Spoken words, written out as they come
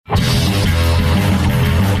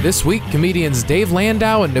This week, comedians Dave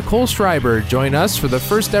Landau and Nicole Schreiber join us for the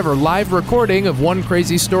first ever live recording of One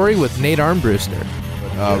Crazy Story with Nate Armbruster.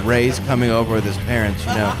 Ray's coming over with his parents,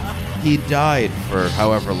 He died for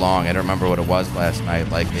however long. I don't remember what it was last night.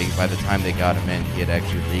 By the time they got him in, he had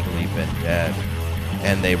actually legally been dead.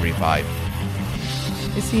 And they revived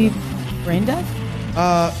him. Is he brain dead?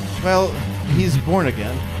 Well, he's born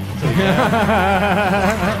again. So, yeah.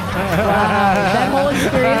 Wow. That whole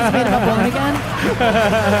experience made him born again?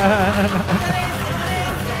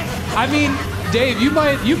 I mean, Dave, you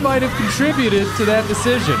might have contributed to that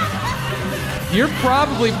decision. You're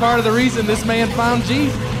probably part of the reason this man found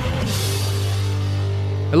Jesus.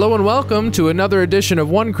 Hello and welcome to another edition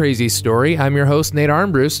of One Crazy Story. I'm your host, Nate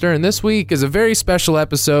Armbruster, and this week is a very special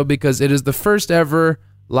episode because it is the first ever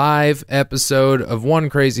live episode of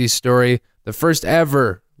One Crazy Story, the first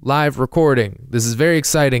ever live recording. This is very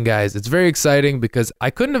exciting, guys. It's very exciting because I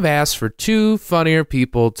couldn't have asked for two funnier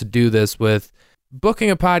people to do this with. Booking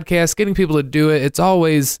a podcast, getting people to do it, it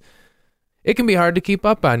can be hard to keep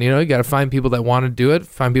up on. You got to find people that want to do it,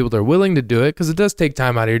 find people that are willing to do it, because it does take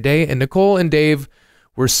time out of your day. And Nicole and Dave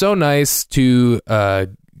were so nice to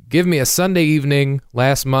give me a Sunday evening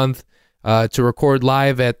last month to record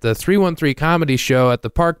live at the 313 Comedy Show at the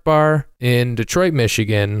Park Bar in Detroit,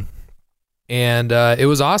 Michigan. And it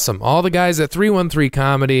was awesome. All the guys at 313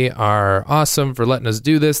 Comedy are awesome for letting us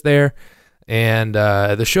do this there. And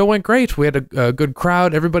the show went great. We had a good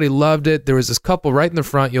crowd. Everybody loved it. There was this couple right in the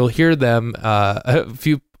front. You'll hear them at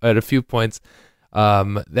a few points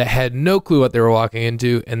that had no clue what they were walking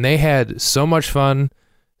into. And they had so much fun.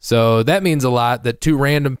 So that means a lot that two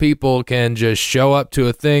random people can just show up to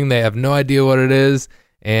a thing. They have no idea what it is.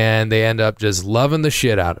 And they end up just loving the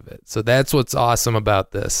shit out of it. So that's what's awesome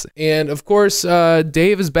about this. And of course,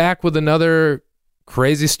 Dave is back with another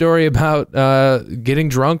crazy story about getting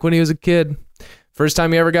drunk when he was a kid. First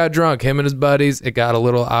time he ever got drunk, him and his buddies, it got a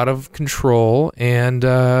little out of control. And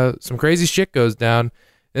some crazy shit goes down.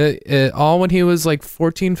 All when he was like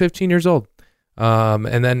 14, 15 years old.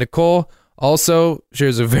 And then Nicole also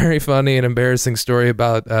shares a very funny and embarrassing story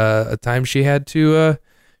about a time she had to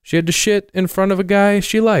shit in front of a guy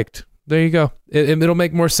she liked. There you go. It'll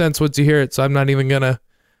make more sense once you hear it, so I'm not even gonna...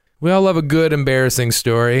 We all love a good, embarrassing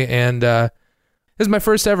story, and this is my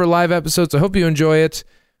first ever live episode, so I hope you enjoy it.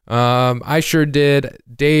 I sure did.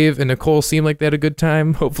 Dave and Nicole seem like they had a good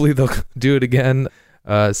time. Hopefully they'll do it again.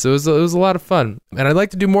 So it was a lot of fun. And I'd like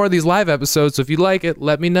to do more of these live episodes, so if you like it,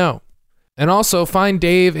 let me know. And also, find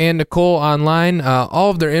Dave and Nicole online. All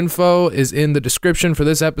of their info is in the description for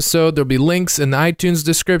this episode. There'll be links in the iTunes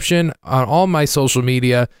description on all my social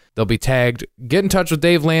media. They'll be tagged. Get in touch with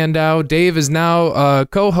Dave Landau. Dave is now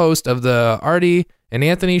co-host of the Artie and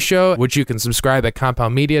Anthony show, which you can subscribe at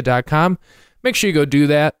compoundmedia.com. Make sure you go do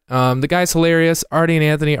that. The guy's hilarious. Artie and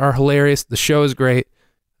Anthony are hilarious. The show is great.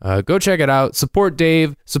 Go check it out. Support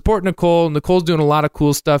Dave. Support Nicole. Nicole's doing a lot of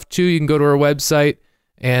cool stuff, too. You can go to her website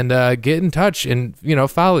and get in touch and,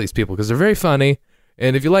 follow these people because they're very funny.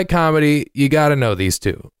 And if you like comedy, you got to know these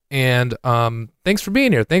two. And thanks for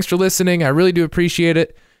being here. Thanks for listening. I really do appreciate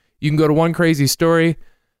it. You can go to One Crazy Story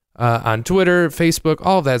on Twitter, Facebook,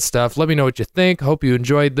 all of that stuff. Let me know what you think. Hope you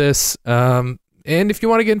enjoyed this. And if you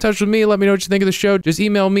want to get in touch with me, let me know what you think of the show. Just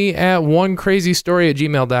email me at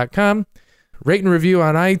onecrazystory@gmail.com. Rate and review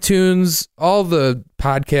on iTunes, all the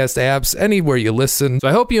podcast apps, anywhere you listen. So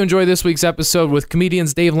I hope you enjoy this week's episode with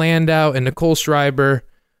comedians Dave Landau and Nicole Schreiber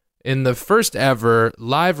in the first ever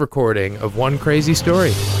live recording of One Crazy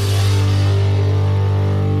Story.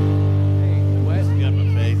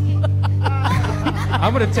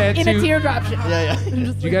 I'm going to tattoo... In a teardrop. Yeah.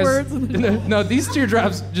 Just you guys... words. No, these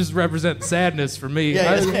teardrops just represent sadness for me.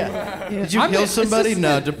 Yeah. Did you kill somebody?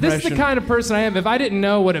 No, depression. This is the kind of person I am. If I didn't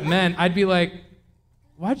know what it meant, I'd be like,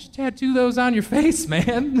 why'd you tattoo those on your face,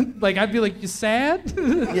 man? I'd be like, you sad?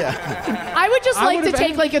 Yeah. I would just like to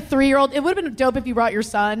take like a 3-year-old. It would have been dope if you brought your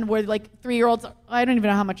son, where like 3-year-olds, I don't even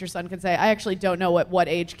know how much your son can say. I actually don't know what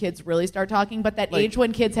age kids really start talking, but that age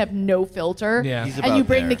when kids have no filter. Yeah. And you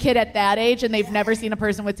bring the kid at that age and they've never seen a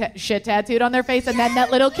person with shit tattooed on their face, and then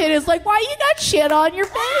that little kid is like, why you got shit on your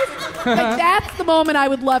face? Like, that's the moment I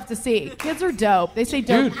would love to see. Kids are dope. They say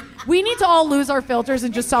dope. Dude. We need to all lose our filters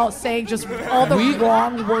and just start saying just all the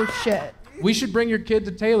wrong, worst shit. We should bring your kid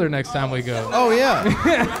to Taylor next time we go. Oh, yeah.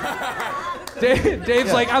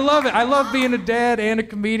 Dave's like, I love it. I love being a dad and a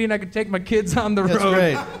comedian. I can take my kids on the road. That's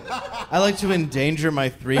great. I like to endanger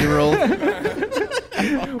my 3-year-old.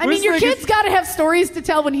 I mean, your kid's got to have stories to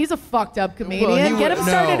tell when he's a fucked up comedian. Get him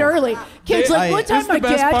started early. Kid's like, one time my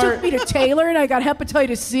dad took me to Taylor and I got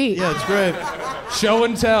hepatitis C. Yeah, it's great. Show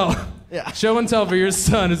and tell. Yeah. Show and tell for your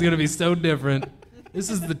son is going to be so different. This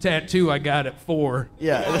is the tattoo I got at 4.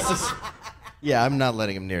 Yeah, this is. Yeah, I'm not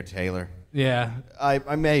letting him near Taylor. Yeah. I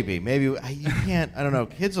maybe you can't. I don't know.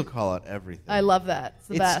 Kids will call out everything. I love that. It's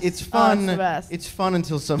the best. It's fun. It's the best. It's fun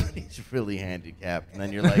until somebody's really handicapped, and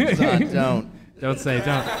then you're like, son, don't. Don't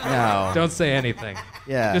say anything.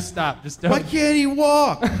 Yeah. Just stop. Just don't. Why can't he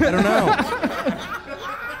walk? I don't know.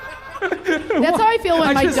 That's how I feel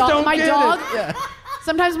when my dog. Yeah.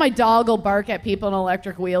 Sometimes my dog will bark at people in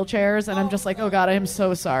electric wheelchairs, and I'm just like, oh God, I am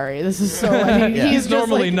so sorry. This is so. He's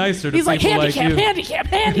normally nicer to people like you. He's like handicap.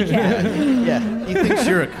 Yeah. He thinks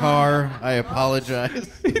you're a car. I apologize.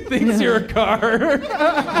 He thinks you're a car.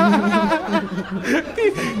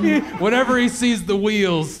 Whenever he sees the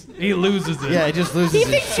wheels, he loses it. Yeah, he just loses He his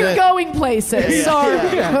thinks shit. you're going places. Sorry.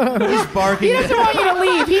 He's barking. He doesn't want you to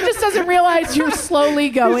leave. He just doesn't realize you're slowly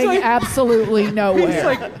going absolutely nowhere. It's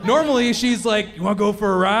like, normally she's like, you want to go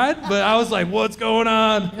for a ride? But I was like, what's going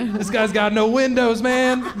on? This guy's got no windows,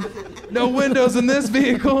 man. No windows in this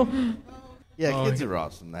vehicle. Yeah, kids are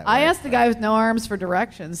awesome that I way. asked the guy with no arms for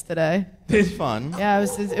directions today. It's fun. Yeah,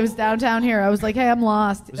 it was downtown here. I was like, hey, I'm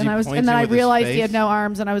lost. Was he pointing and then I with his realized he face? had no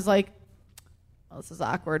arms, and I was like, well, this is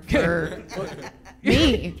awkward for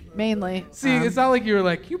me, mainly. See, it's not like you were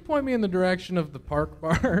like, can you point me in the direction of the park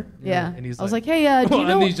bar? Yeah. And he's I was like, hey, do you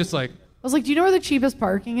know? And he's just like, I was like, do you know where the cheapest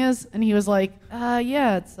parking is? And he was like,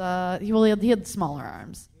 yeah, it's he had smaller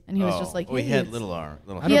arms, and he was just like, oh, he hey, had it's- little arm.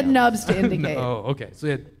 He had nubs to indicate. oh, okay. So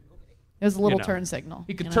he had, It was a little know. turn signal.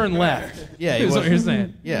 he could you know? turn left. Yeah, he is what was- you're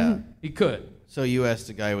saying. Yeah. He could. So you asked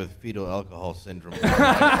a guy with fetal alcohol syndrome.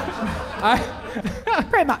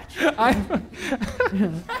 Pretty much.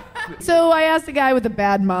 So I asked a guy with a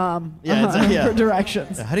bad mom for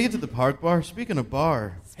directions. How do you get to the park bar? Speaking of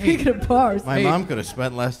bar, Speaking of bars, my mom could have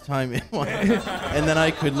spent less time in one, and then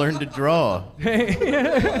I could learn to draw.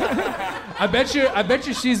 I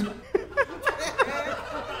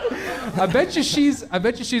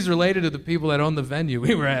bet you she's related to the people that own the venue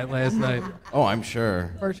we were at last night. Oh, I'm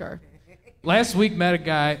sure. for sure. Last week met a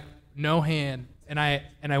guy, no hand, and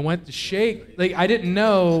I went to shake. Like I didn't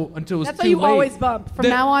know until it was That's too why you late. always bump. From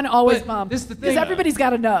now on, always but bump. This is the Because thing. everybody's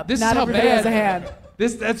got a nub. This Not is how everybody bad. has a hand.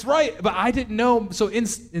 That's right, but I didn't know. So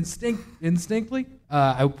instinctively,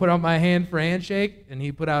 I put out my hand for a handshake, and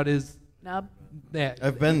he put out his. Nub. Yeah,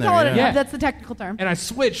 I've been there. Call it a Yeah. nub. That's the technical term. and I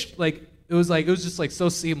switched. Like it was just like so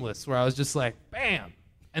seamless, where I was just like, bam,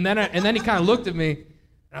 and then he kind of looked at me, and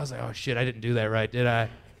I was like, oh shit, I didn't do that right, did I?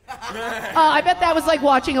 I bet that was like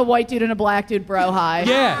watching a white dude and a black dude bro high.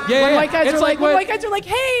 Yeah. When white guys It's are like, what- white guys are like,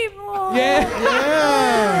 hey. Oh.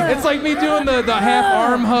 Yeah. It's like me doing the half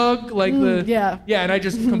arm hug, like the yeah. Yeah, and I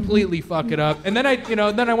just completely fuck it up. And then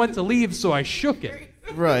I went to leave, so I shook it.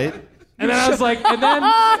 Right. And then I was like, and then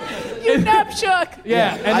You nub shook.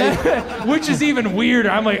 yeah, and then, which is even weirder.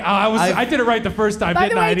 I'm like, oh, I did it right the first time, By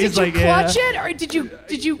didn't the way, I? And did he's you like, clutch yeah. it or did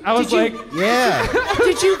you? I was like, Yeah.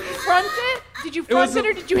 Did you front it? Did you front it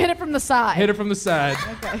or did you hit it from the side? hit it from the side.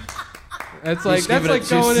 Okay. That's like give it a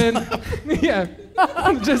going in. Yeah,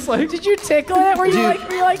 I'm just like, Did you tickle it? Were you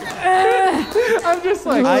like? I'm just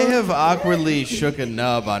like, I have awkwardly shook a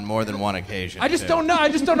nub on more than one occasion. I just too. don't know. I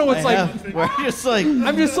just don't know what's I like. have, where you're just like,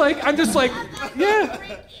 I'm just like, yeah.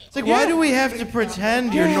 it's like, why do we have to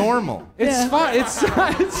pretend you're normal? It's fine. It's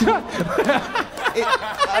fine.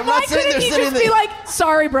 I'm Why not saying couldn't there's he just anything. be like,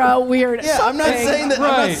 sorry, bro, weird? Yeah, I'm not something. saying that. I'm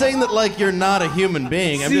not Right. saying that like you're not a human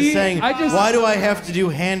being. I'm See, just saying, I just- why do I have to do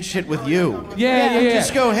hand shit with you? Yeah.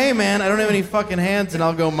 Just go, hey man, I don't have any fucking hands, and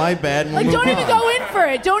I'll go, my bad. And Like, we'll don't move even on. go in for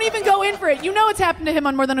it. Don't even go in for it. You know it's happened to him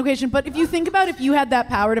on more than one occasion. But if you think about if you had that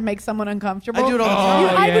power to make someone uncomfortable, I do it all the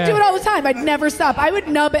time. I would yeah. do it all the time. I'd never stop. I would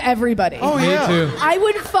nub everybody. Oh Me yeah. too. I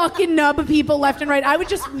would fucking nub people left and right. I would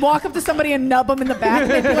just walk up to somebody and nub them in the back.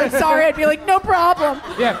 And they'd be like, sorry. I'd be like, no problem.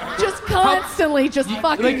 Yeah. Just constantly just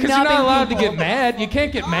fucking Like, because nubbing you're not allowed people. to get mad. You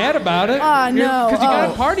can't get mad about it. No. Because you got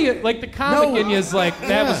to Oh. party it. Like, the comic No. in you is like,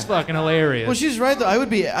 that was fucking hilarious. Well, she's right though. I would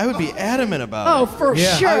be adamant about Oh, it. for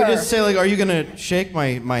Yeah. sure. I would just say like, are you gonna shake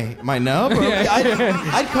my nub? Or, Yeah.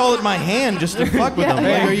 I'd call it my hand just to fuck with Yeah. them.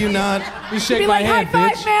 Like, are you not? you Be shake my like, hand, high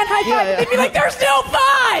five, bitch. man, high five. Yeah, yeah. They'd be like, there's no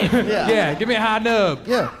five. Yeah. Yeah, give me a high nub.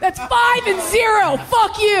 Yeah. That's 5 and 0.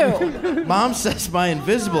 Fuck you. Mom says my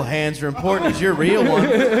invisible hands are important as your real ones.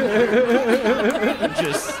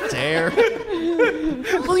 Just stare.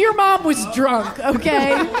 Well, your mom was drunk, okay?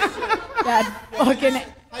 That fucking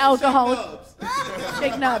alcoholic.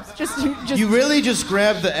 Shake nubs. Just. You really just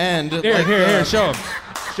grab the end. Here, like, here, show him.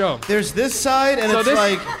 Show him. There's this side, and So it's this-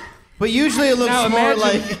 like, but usually it looks Now more imagine-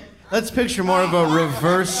 like. Let's picture more of a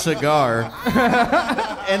reverse cigar,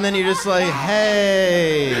 and then you're just like,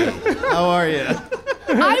 "Hey, how are you?"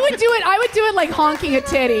 I would do it like honking a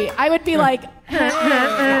titty. I would be like,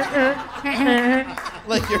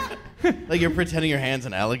 like you're pretending your hand's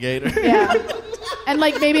an alligator. yeah. And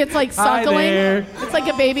like maybe it's like Hi suckling. there. It's like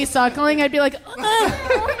a baby suckling. I'd be like,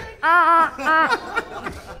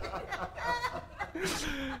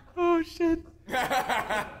 Oh shit.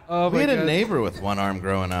 Oh We my had a God. neighbor with one arm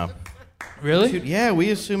growing up. Really? Dude, yeah, we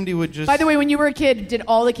assumed he would just. By the way, when you were a kid, did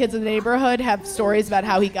all the kids in the neighborhood have stories about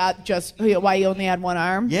how he got why he only had one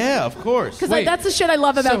arm? Yeah, of course. Because Wait, that's the shit I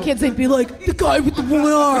love about so- kids. They'd be like, the guy with the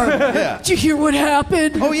one arm. Yeah. Did you hear what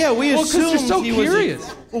happened? Oh yeah, we Well, 'cause assumed you're so he curious.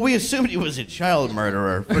 was. We assumed he was a child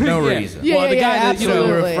murderer for no Yeah. reason. Yeah, Well, the guy that, you know,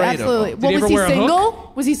 absolutely, we're afraid of absolutely. him. Did he was ever he wear a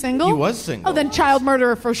single? Was he single? He was single. Oh, then child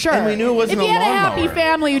murderer for sure. And we knew it wasn't if he a had a happy lawnmower.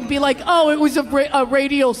 family, you'd be like, oh, it was a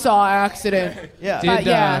radial saw accident. Yeah. Did,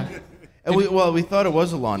 yeah. And we thought it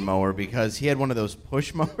was a lawnmower because he had one of those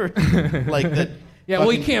push mowers, like that. Yeah, well,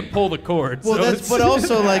 he fucking- can't pull the cord. Well, so that's it's- but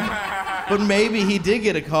also like, but maybe he did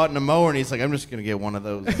get caught in a mower, and he's like, I'm just gonna get one of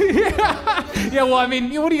those. Yeah, well, I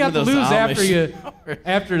mean, what do you have to One of lose those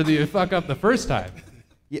after you fuck up the first time?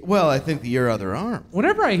 Yeah, well, I think your other arm.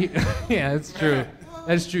 Whenever I hear, yeah, that's true.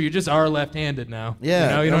 That's true. You just are left-handed now.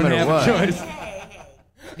 Yeah, you no don't matter have what. a choice.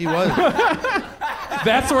 He was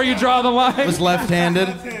That's where you draw the line. was left-handed.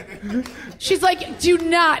 She's like, do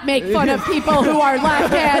not make fun of people who are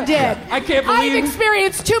left-handed. I can't I've believe-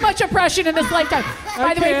 experienced too much oppression in this lifetime.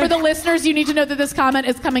 By the way, can't. for the listeners, you need to know that this comment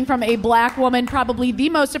is coming from a black woman, probably the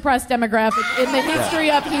most oppressed demographic in the history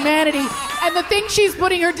of humanity. And the thing she's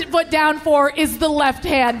putting her foot down for is the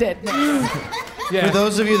left-handed. Yeah. For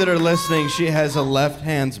those of you that are listening, she has a Left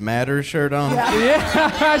Hands Matter shirt on.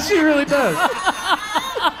 Yeah, she really does.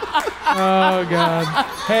 Oh God.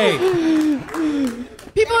 Hey,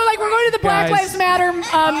 People are like, we're going to the Black Guys. Lives Matter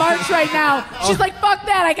march right now. She's like, fuck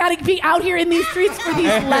that. I got to be out here in these streets for these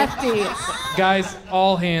lefties. guys,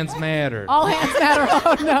 all hands matter. All hands matter.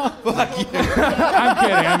 Oh, no. I'm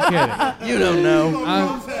kidding. You don't know.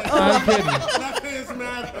 I'm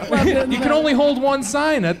kidding. You can only hold one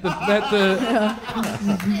sign at the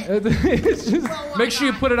it's just, make sure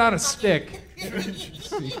you put it on a stick.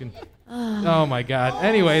 So you can, oh my God.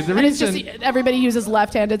 Anyway, the And it's reason just everybody uses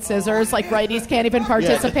left-handed scissors. Like righties can't even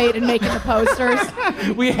participate in making the posters.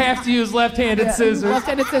 we have to use left-handed scissors.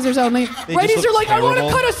 Left-handed scissors only. just Righties look are like, I want to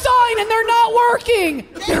terrible. cut a sign, and they're not working.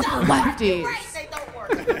 They're for lefties.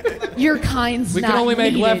 Your kind's We not can only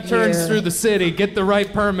make needed left turns here. through the city. Get the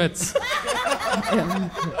right permits.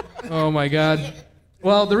 Oh my God.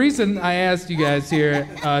 Well, the reason I asked you guys here,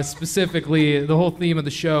 specifically, the whole theme of the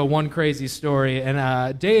show, one crazy story,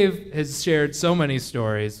 and Dave has shared so many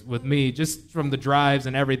stories with me, just from the drives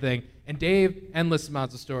and everything. And Dave, endless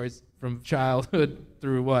amounts of stories from childhood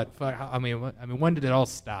through what? I mean, when did it all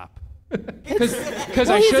stop? Because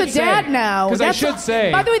Well, I he's should a dad say, now. Because I That's- should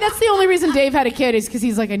say. By the way, that's the only reason Dave had a kid is because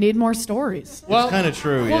he's like, I need more stories. Well, It's kinda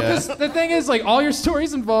true, Well, yeah. because the thing is, like, all your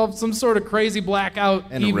stories involve some sort of crazy blackout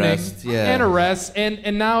And evening. arrest, yeah. And arrest, and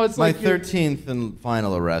now it's My like you're 13th and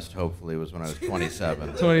final arrest, hopefully, was when I was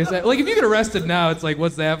 27. 27. Like, if you get arrested now, it's like,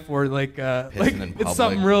 what's that for? Like, like in it's public.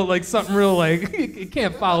 something real, like you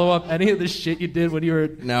can't follow up any of the shit you did when you were.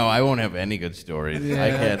 No, I won't have any good stories. I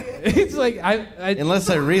can't. It's like I Unless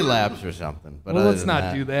I relapse or something. But Well, other let's than not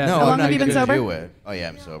that- do that. No, How I'm long not have you been gonna sober? do it. Oh yeah,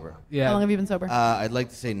 I'm sober. yeah. How long have you been sober? I'd like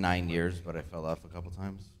to say 9 years, but I fell off a couple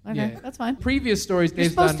times. Okay, yeah. that's fine. Previous stories You're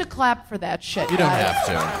Dave's supposed done. to clap for that shit. You don't guys.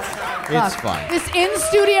 have to. It's Fuck. fine. This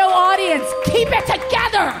in-studio audience, keep it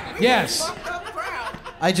together. Yes.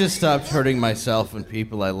 I just stopped hurting myself and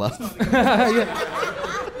people I love.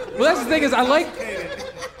 Well, that's the thing is, I like.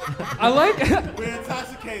 We're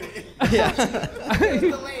intoxicated.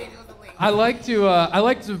 I like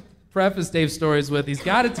to preface Dave's stories with he's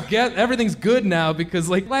got it together. Everything's good now because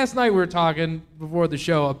like last night we were talking before the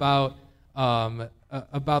show about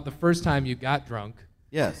the first time you got drunk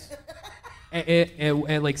Yes.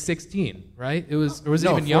 at like 16, right? It was or was it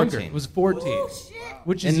No, even younger? 14. It was 14,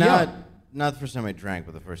 which is And young. not the first time I drank,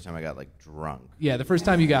 but the first time I got like drunk. Yeah, the first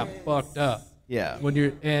time you got fucked up. Yeah. When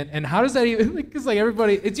you're and how does that even? Because like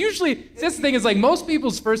everybody, it's usually that's the thing is like most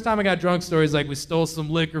people's first time I got drunk stories like we stole some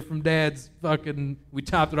liquor from Dad's fucking we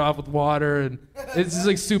topped it off with water and it's just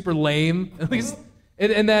like super lame. At least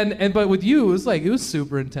but with you it was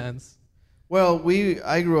super intense. Well,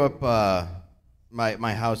 I grew up.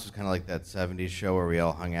 My house was kind of like that '70s show where we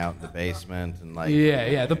all hung out in the basement and like.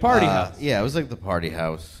 Yeah, the party house. Yeah, it was like the party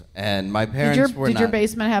house, and my parents were Did not. your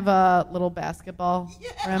basement have a little basketball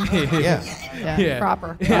rim? Yeah. Yeah, Yeah.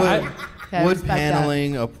 proper. Yeah, Okay, I Wood respect that.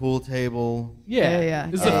 paneling, a pool table. Yeah.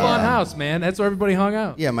 It's a fun house, man. That's where everybody hung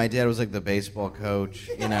out. Yeah, my dad was like the baseball coach,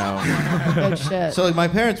 you know. Good shit. So like, my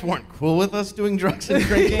parents weren't cool with us doing drugs and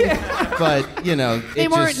drinking, but you know, they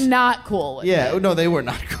weren't not cool with it. No, they were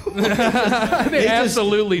not cool. They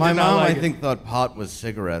absolutely My did not mom, like I it. think, thought pot was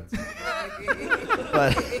cigarettes.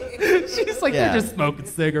 But She's like, Yeah. they're just smoking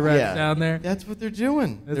cigarettes yeah, down there. that's what they're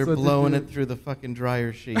doing. That's They're what they're blowing doing. it through the fucking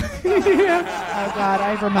dryer sheet. Oh God,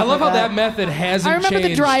 I remember. I love how that method hasn't I remember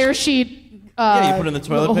changed. the dryer sheet. Yeah, you put in the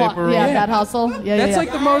toilet paper roll. Yeah, that hustle. Yeah, That's yeah.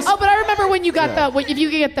 like the most. Oh, but I remember when you got if you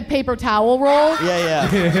could get the paper towel roll, Yeah.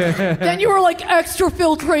 then you were like extra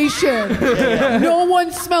filtration. No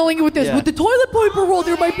one's smelling it with this. Yeah. With the toilet paper roll,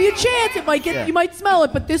 there might be a chance it might get Yeah. you might smell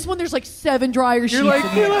it, but this one there's like 7 dryer sheets. You're like,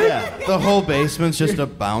 Yeah. The whole basement's just a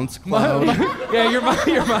bounce cloud. yeah,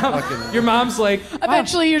 your mom's like,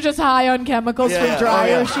 Eventually, you're just high on chemicals Yeah, from yeah.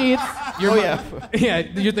 dryer Oh, yeah. sheets. yeah,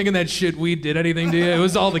 you're thinking that shit weed did anything to you? It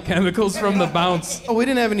was all the chemicals from the bounce. Oh, we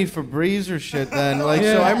didn't have any Febreze or shit then. Like,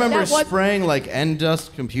 Yeah. so I remember That was- spraying like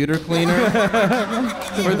N-Dust computer cleaner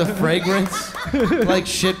for the fragrance. Like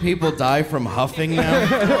shit people die from huffing now.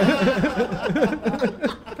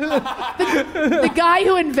 The guy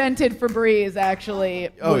who invented Febreze actually,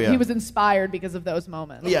 Oh, yeah. he was inspired because of those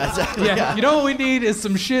moments. Yeah, exactly. Yeah, you know what we need is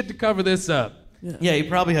some shit to cover this up. Yeah, he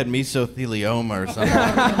probably had mesothelioma or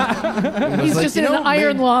something. He's like, just you in know, an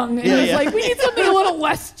iron maybe- lung, and Yeah, he's yeah. like, we need something a little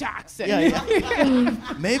less toxic. Yeah.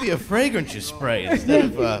 Maybe a fragrance you spray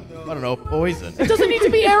instead of, I don't know, poison. It doesn't need to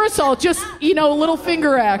be aerosol, just, a little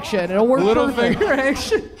finger action. It'll work Little perfect. finger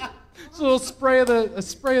action. It's a little spray of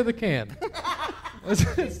the can.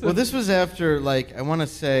 Well, this was after, like, I want to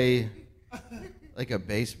say, like a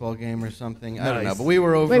baseball game or something. I don't know, Nice. but we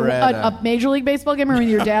were over Wait, at... a Major League Baseball game or one of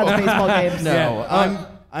your dad's baseball games? No, Yeah.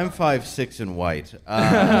 I'm 5'6" and white.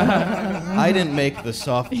 I didn't make the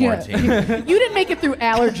sophomore Yeah. team. You didn't make it through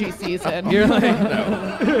allergy season. You're like,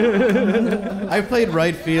 I played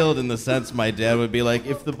right field in the sense my dad would be like,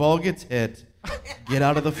 if the ball gets hit, get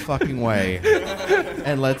out of the fucking way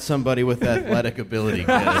and let somebody with athletic ability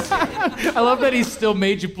get it. I love that he still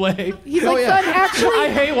made you play. He's Oh, like, yeah. son, actually, I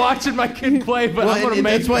hate watching my kid play, but I'm Well, gonna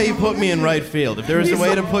make. that's why he put me in right field. If there was a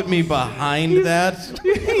way to put me behind that,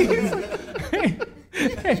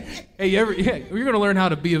 Hey, you're gonna learn how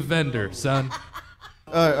to be a vendor, son.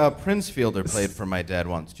 Prince Fielder played for my dad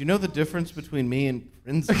once. Do you know the difference between me and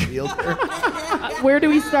Prince Fielder? where do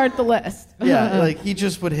we start the list? Yeah, like he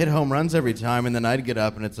just would hit home runs every time, and then I'd get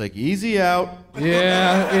up and it's like, easy out.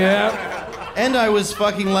 Yeah. And I was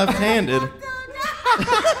fucking left-handed.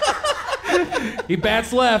 He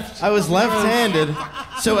bats left. I was left-handed,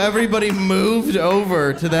 so everybody moved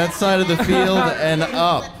over to that side of the field and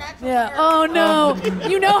up. Yeah. Oh no.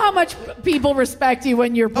 You know how much people respect you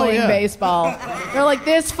when you're playing yeah. baseball. They're like,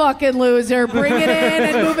 this fucking loser. Bring it in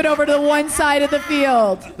and move it over to the one side of the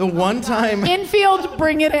field. The one time, Infield,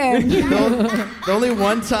 bring it in. the only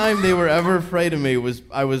one time they were ever afraid of me was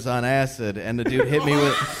I was on acid, and the dude hit me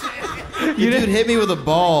with. The dude hit me with a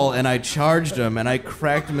ball, and I charged him, and I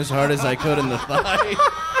cracked him as hard as I could in the thigh.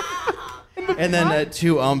 And then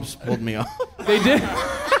 2 umps pulled me off. They did.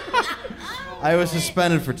 I was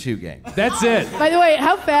suspended for 2 games. That's it. By the way,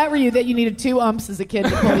 how fat were you that you needed 2 umps as a kid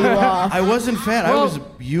to pull you off? I wasn't fat. I Well- was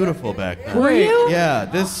beautiful back then. Were you? Yeah,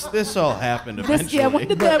 this all happened eventually. This, yeah, when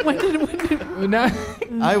did that, when did Now,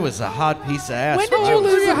 I was a hot piece of ass. When did when you I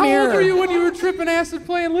was lose a how old mirror? were you when you were tripping acid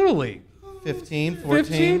playing Little League? 15,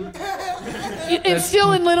 14. 15? it's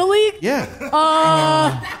still in Little League?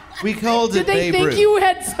 Yeah. We called Did it they Babe think Ruth. you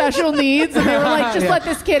had special needs and they were like, just let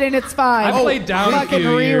this kid in, it's fine? I played down a fucking few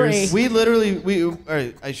Riri. years. We literally,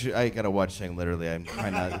 I gotta watch saying literally. I'm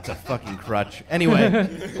trying not. It's a fucking crutch.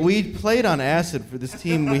 Anyway, we played on acid for this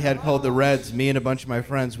team we had called the Reds. Me and a bunch of my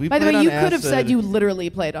friends. We By the played way, on you could have acid. said you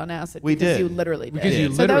literally played on acid. We because did. you literally did. Because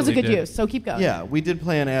you so that was a literally good did. use. So keep going. Yeah, we did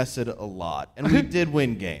play on acid a lot, and we did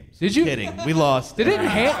win games. Did you? Kidding. We lost. Did it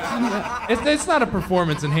it's not a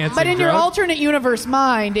performance enhancing But in your drug. alternate universe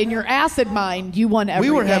mind, in your acid mind, you won every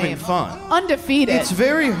We were game. having fun. Undefeated. It's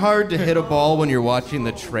very hard to hit a ball when you're watching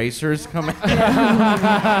the tracers come out.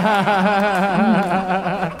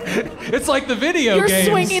 It's like the video You're games.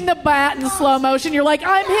 swinging the bat in slow motion. You're like,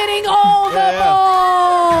 I'm hitting all the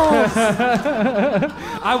balls.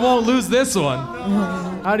 I won't lose this one.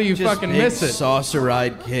 How do you Just fucking big miss it?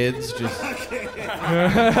 saucer-eyed kids. Just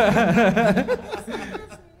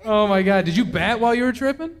Oh my god, did you bat while you were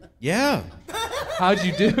tripping? yeah, How'd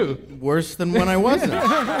you do? worse than when I wasn't.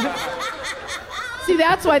 See,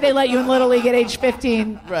 that's why they let you in Little League at age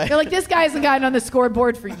 15. Right. They're like, this guy hasn't gotten on the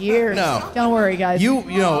scoreboard for years. No. Don't worry, guys. You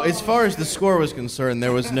know, as far as the score was concerned,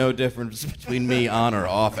 there was no difference between me on or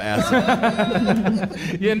off acid.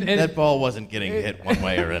 That ball wasn't getting hit one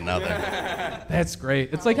way or another. That's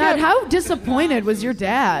great. It's like, God, how disappointed was your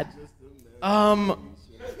dad?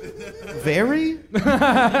 Very?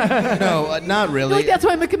 No, not really. Like, that's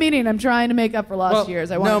why I'm a comedian. I'm trying to make up for lost years.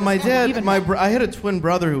 My dad, I had a twin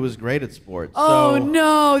brother who was great at sports. Oh, so.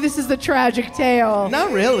 no, this is the tragic tale.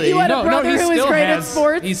 Not really. You had a brother who was great at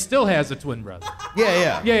sports? He still has a twin brother.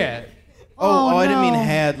 Yeah. Yeah. Oh, I didn't mean no.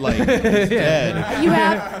 had, like, he's dead. You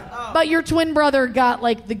have, but your twin brother got,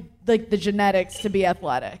 like, the genetics to be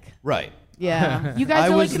athletic. Right. Yeah. You guys I are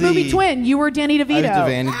like was the movie Twin. You were Danny DeVito.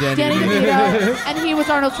 I was Danny DeVito. And he was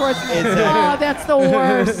Arnold Schwarzenegger. Oh, that's the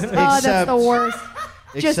worst. That's the worst.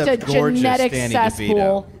 Just a genetic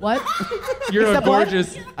cesspool. What? You're Except a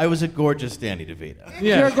gorgeous. I was a gorgeous Danny DeVito.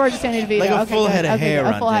 Yeah. You're a gorgeous Danny DeVito. Like a full head of hair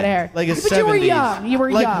A full head of hair. Like a but 70s. you were young. You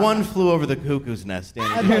were like young. One Flew Over the Cuckoo's Nest, Danny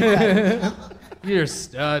DeVito. You're a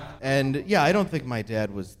stud. And yeah, I don't think my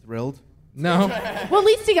dad was thrilled. No. Well, at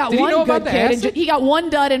least he got Did he know one about good the kid. acid? He got one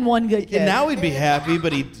dud and one good kid. And now he'd be happy,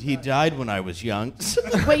 but he died when I was young.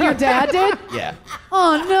 Wait, your dad did? Yeah.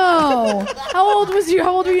 Oh no! How old were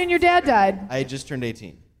you and your dad died? I had just turned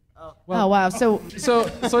 18. Oh wow! So it's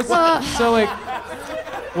like.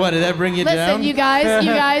 What, did that bring you down? listen, you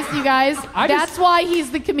guys. That's why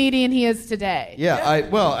he's the comedian he is today. Yeah,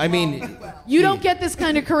 I mean... You don't get this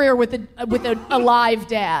kind of career with a alive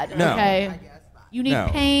dad. No. Okay. You need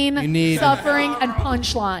pain, You need- suffering, and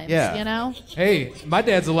punchlines. Yeah. You know. Hey, my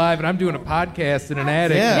dad's alive, and I'm doing a podcast in an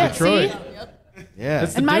attic Yeah. in Detroit. See? Yeah.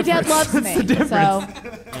 That's the And my dad difference. loves me. That's the difference.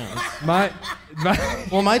 So My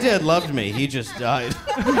Well, my dad loved me. He just died.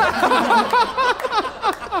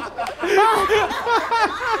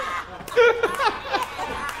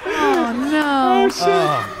 oh no.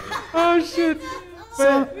 oh shit.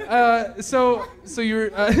 But, so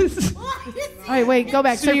you're. All right, wait, go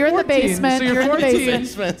back. So you're in the 14. basement. So you're You're in the 14.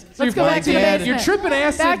 basement. So Let's go back to the dad- basement. You're tripping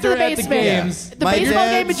acid Back to the at the basement. games. The My baseball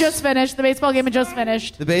game had dad's- just finished. The baseball game had just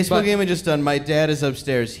finished. The baseball But- game had just done. My dad is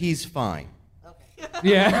upstairs. He's fine.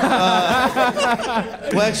 Yeah.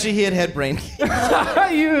 Well, actually, he had brain cancer.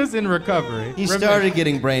 He was in recovery. He started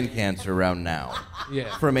getting brain cancer around now.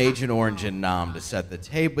 Yeah. From Agent Orange and Nom to set the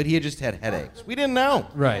tape, but he had just had headaches. We didn't know.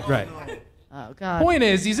 Right. Oh God. Point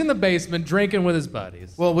is, he's in the basement drinking with his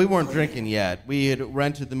buddies. Well, we weren't drinking yet. We had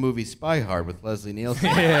rented the movie Spy Hard with Leslie Nielsen.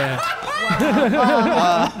 Yeah.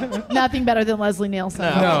 Nothing better than Leslie Nielsen.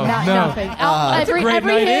 No. Nothing. Every great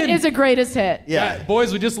every night hit in. is a greatest hit. Yeah.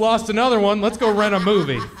 Boys, we just lost another one. Let's go rent a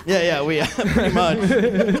movie. Yeah, we pretty much.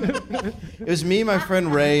 It was me, my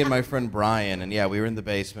friend Ray, and my friend Brian, and yeah, we were in the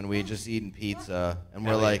basement. We had just eaten pizza, and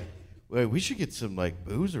we're like, "Wait, we should get some like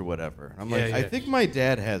booze or whatever." And I'm like, Yeah. "I think my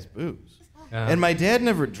dad has booze," Uh-huh. and my dad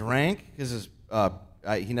never drank because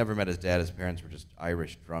he never met his dad. His parents were just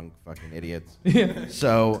Irish drunk fucking idiots. Yeah.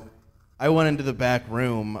 So I went into the back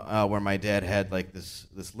room where my dad had like this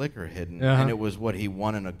liquor hidden, Uh-huh. and it was what he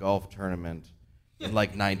won in a golf tournament in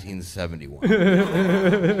like 1971.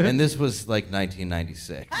 And this was like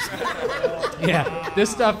 1996. Yeah.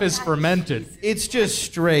 This stuff is fermented. It's just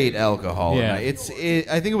straight alcohol. Yeah. I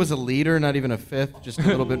think it was a liter, not even a fifth, just a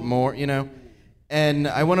little bit more, you know. And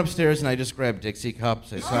I went upstairs and I just grabbed Dixie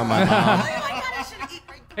cups. I saw my mom.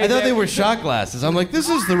 I thought they were shot glasses. I'm like, this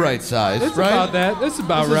is the right size, It's right? about that. That's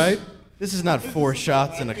about This is- right. This is not 4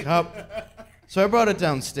 shots in a cup. So I brought it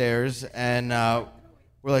downstairs, and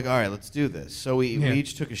we're like, all right, let's do this. So we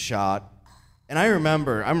each took a shot. And I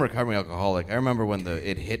remember, I'm a recovering alcoholic. I remember when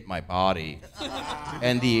it hit my body,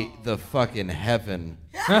 and the fucking heaven.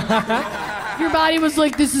 Your body was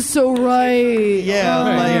like, this is so right. Yeah,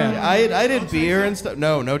 like yeah. I did beer and stuff.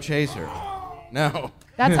 No chaser. No.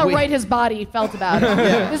 That's how We- right his body felt about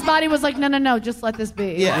it. His body was like, no, just let this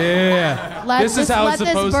be. Yeah, Yeah. Let This is how let it's this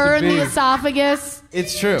supposed to burn be. the esophagus.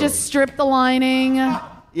 it's true. Just strip the lining. yeah,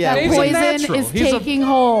 That He's a poison natural. is He's a- taking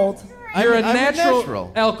hold. You're a I'm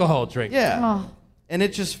natural alcohol drinker. Yeah. Oh. And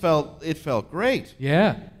it just felt great.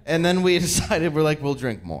 Yeah. And then we decided we're like, we'll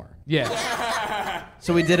drink more. Yeah.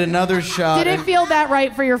 So we did another shot. Did it and- feel that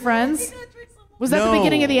right for your friends? Was that the No.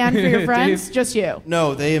 beginning of the end for your friends? Dave. Just you.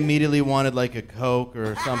 No, they immediately wanted like a Coke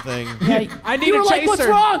or something. Yeah, I need you a were like, what's chaser."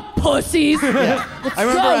 wrong, pussies? I Let's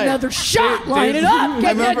remember go, I- another shot. Line it up.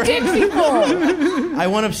 Get that remember- Dixie full. I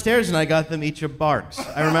went upstairs and I got them each a Barks.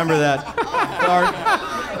 I remember that.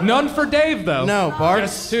 None for Dave, though. No, Bart.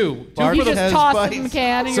 Just two. Bart You just has toss bites. it in the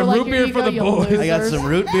can and Some you're like, root here beer you for go, the you boys. I got losers. some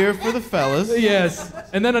root beer for the fellas. Yes.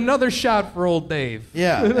 And then another shot for old Dave.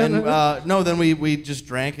 Yeah, and no, then we just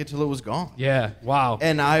drank it till it was gone. Yeah. Wow.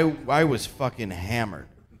 And I was fucking hammered.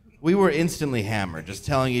 We were instantly hammered, just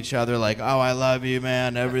telling each other like, "Oh, I love you,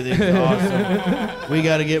 man. Everything's awesome. We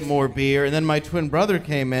got to get more beer." And then my twin brother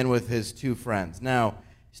came in with his two friends. Now,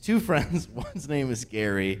 his two friends, one's name is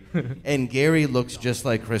Gary, and Gary looks just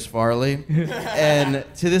like Chris Farley. And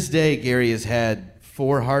to this day, Gary has had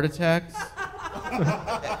 4 heart attacks.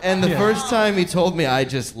 And the first time he told me, I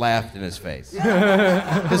just laughed in his face.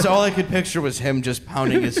 Because all I could picture was him just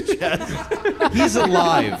pounding his chest. He's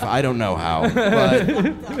alive. I don't know how,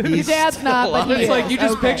 but he's Your dad's still not, but alive. he It's like you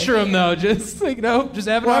just Okay. picture him, though. Just like, just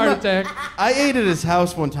having a Well, heart attack. I ate at his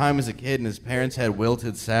house one time as a kid, and his parents had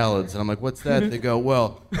wilted salads. And I'm like, what's that? They go,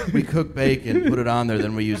 well, we cook bacon, put it on there,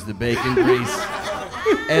 then we use the bacon grease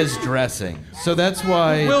as dressing. So that's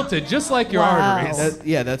why... Wilted, just like your Wow. arteries.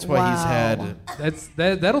 that's why he's Wow. had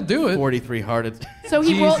That'll do it. 43 heart attacks. So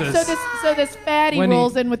he rolls. Jesus. So this fatty When he-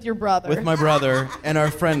 rolls in with your brother. With my brother and our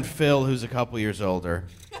friend Phil, who's a couple years older.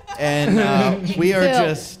 And we are Phil.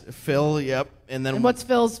 just... Phil, yep. And then And what's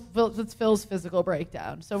Phil's physical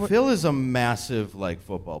breakdown? So Phil is a massive,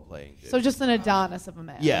 football playing dude. so just an Adonis of a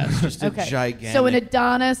man. Yes, just a Okay. gigantic... So an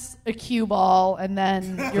Adonis, a cue ball, and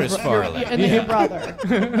then Chris Farley. and then your brother.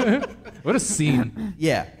 What a scene.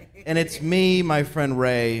 Yeah. And it's me, my friend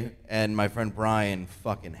Ray, and my friend Brian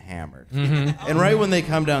fucking hammered. And right when they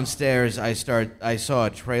come downstairs, I saw a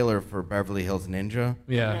trailer for Beverly Hills Ninja.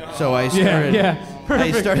 Yeah. So I started I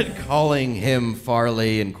Perfect. started calling him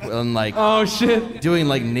Farley and Oh, shit. doing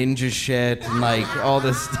ninja shit and all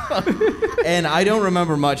this stuff. And I don't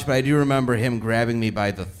remember much, but I do remember him grabbing me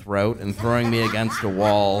by the throat and throwing me against a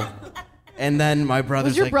wall. And then my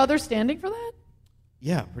brother's Was your like, brother standing for that?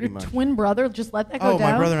 yeah, pretty Your much. twin brother just let that go Oh,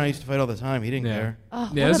 down? my brother and I used to fight all the time. He didn't care. Oh,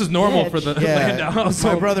 Yeah, what this a is normal bitch. for the Yeah, Landau my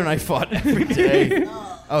household. brother and I fought every day.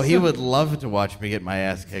 Oh, he would love to watch me get my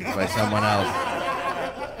ass kicked by someone else.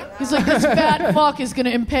 He's like, this fat fuck is gonna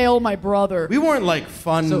impale my brother. We weren't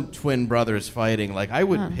fun twin brothers fighting. I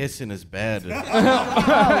would piss in his bed.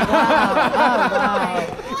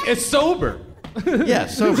 It's sober. Yeah,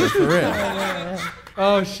 sober for real.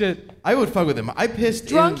 Oh, shit. I would fuck with him. I pissed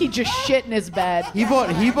Drunk, in. he just shit in his bed. He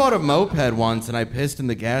bought a moped once, and I pissed in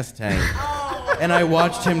the gas tank. And I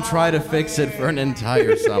watched him try to fix it for an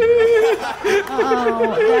entire summer.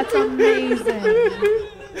 Oh, that's amazing.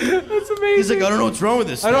 That's amazing. He's like, I don't know what's wrong with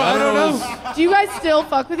this. I don't know. Do you guys still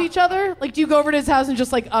fuck with each other? Do you go over to his house and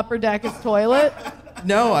just upper deck his toilet?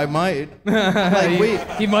 No, I might. He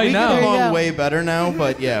might we now. get There you along go. way better now,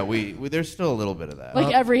 but yeah, we there's still a little bit of that.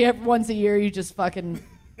 Every once a year, you just fucking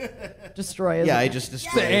destroy his. Yeah, I just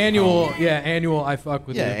destroyed The annual I fuck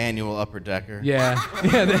with Yeah, you. annual upper decker. Yeah.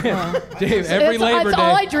 Dave, every That's Labor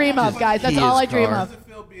all I Day. dream of, guys. That's Key all his I dream car. of. How's it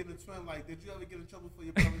feel being a twin? Did you ever get in trouble for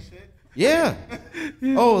your brother's shit? Yeah.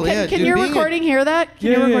 Oh, yeah. Can dude, your being recording hear that? Can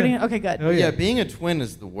Yeah, your yeah. recording? Okay, good. Yeah, being a twin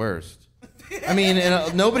is the worst. I mean,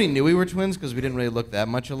 nobody knew we were twins because we didn't really look that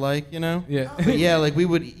much alike, you know? Yeah. But yeah, we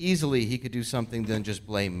would easily, he could do something, then just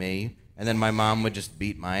blame me. And then my mom would just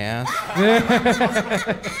beat my ass.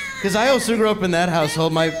 Because I also grew up in that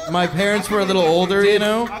household. My parents were a little older, you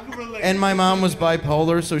know? I can relate. And my mom was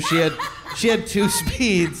bipolar, so she had 2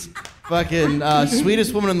 speeds. Fucking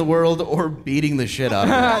sweetest woman in the world or beating the shit out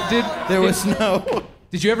of her. There was no...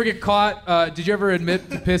 Did you ever get caught? Did you ever admit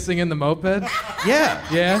to pissing in the moped? Yeah.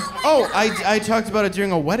 Yeah. Oh, I talked about it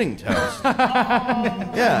during a wedding toast.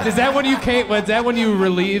 Yeah. Is that when you came? Was that when you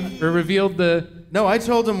revealed the? No, I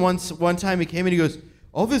told him one time he came in, he goes,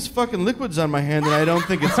 all this fucking liquid's on my hand and I don't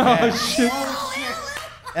think it's gas. Shit.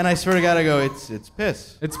 And I swear to God, I go, it's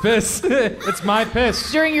piss. It's piss. It's my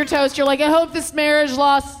piss. During your toast, you're like, I hope this marriage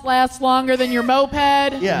lasts longer than your moped.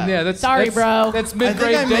 Yeah. Yeah. That's Sorry, that's- bro. That's I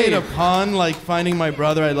mid-grade think I made a Dave. pun, finding my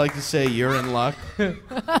brother, I'd like to say, you're in luck.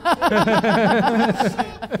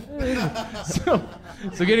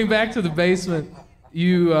 So getting back to the basement,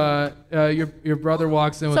 your brother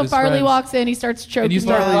walks in with So his Farley friends. walks in, he starts choking you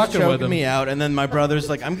start you out. Farley's fucking with choking him. me out, and then my brother's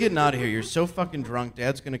like, I'm getting out of here. You're so fucking drunk.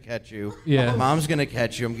 Dad's going to catch you. Yeah. Mom's going to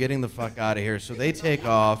catch you. I'm getting the fuck out of here. So they take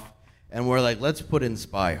off, and we're like, let's put in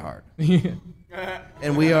Spy Hard.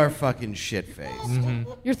 And we are fucking shit-faced.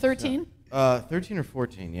 You're 13? 13 or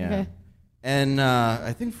 14, yeah. Okay. And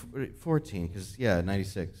I think 14, because,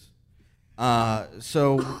 96.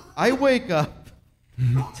 So I wake up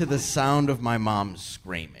to the sound of my mom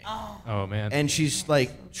screaming. Oh man. And she's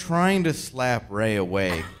trying to slap Ray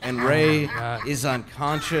awake. And Ray is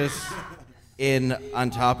unconscious on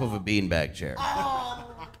top of a beanbag chair.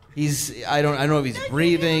 I don't know if he's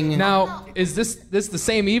breathing. Now, is this the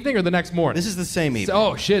same evening or the next morning? This is the same evening.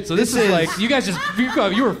 Oh shit! So this is like you guys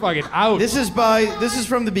you were fucking out. This is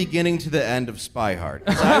from the beginning to the end of Spy Hard.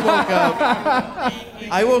 So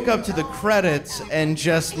I woke up to the credits and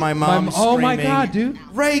just my mom screaming, oh my God, dude.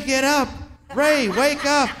 Ray, get up! Ray, wake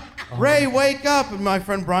up! Ray, wake up! And my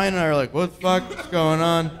friend Brian and I are like, what the fuck is going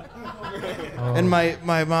on? And my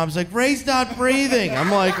mom's like, Ray's not breathing.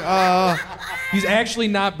 I'm like, He's actually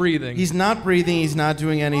not breathing. He's not breathing. He's not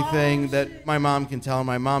doing anything that my mom can tell.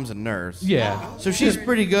 My mom's a nurse. Yeah. So she's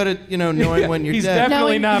pretty good at, knowing when you're He's dead.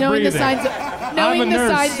 definitely not knowing breathing. the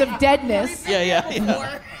signs of deadness. Yeah.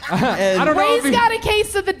 I don't know if Ray's got a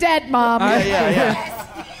case of the dead, Mom.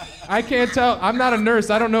 Yeah. I can't tell. I'm not a nurse.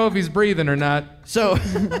 I don't know if he's breathing or not. So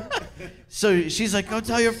she's like, go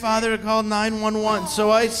tell your father to call 911. So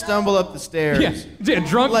I stumble up the stairs. Yeah,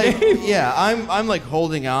 drunk Dave. Yeah, I'm like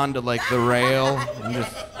holding on to like the rail. I'm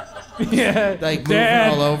just like moving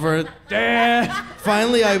all over it. Dad.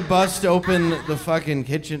 Finally, I bust open the fucking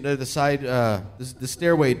kitchen, the side, the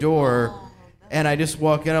stairway door, and I just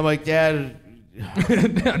walk in. I'm like, Dad,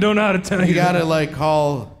 I don't know how to tell you. you gotta like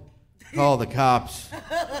call the cops.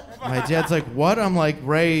 My dad's like, what? I'm like,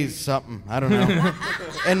 Ray's something. I don't know.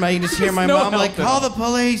 And you just hear my mom like, call the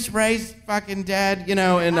police. Ray's fucking dead,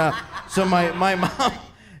 And so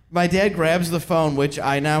my dad grabs the phone, which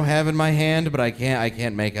I now have in my hand, but I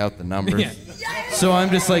can't make out the numbers. Yeah. So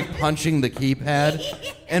I'm just like punching the keypad.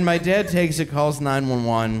 And my dad takes it, calls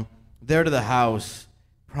 911. They're to the house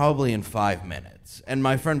probably in 5 minutes. And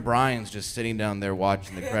my friend Brian's just sitting down there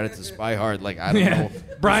watching the credits of Spy Hard, like, I don't know.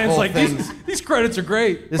 Brian's like, these credits are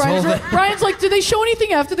great. Brian's like, do they show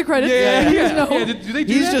anything after the credits? Yeah. No. Do they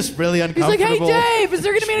do He's that? just really He's uncomfortable. like, hey, Dave, is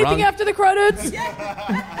there going to be anything after the credits?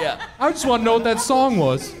 Yeah. I just want to know what that song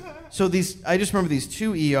was. So I just remember these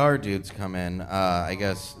two ER dudes come in, I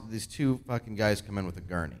guess, these two fucking guys come in with a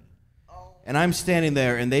gurney. And I'm standing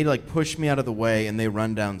there, and they like push me out of the way, and they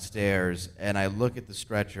run downstairs, and I look at the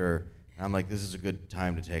stretcher, and I'm like, this is a good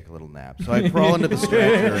time to take a little nap. So I crawl into the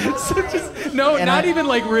stretcher. Not even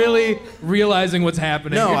like really realizing what's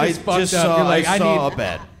happening. No, You're I just fucked just up. saw, You're like, I saw need a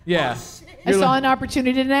bed. Yeah. I saw an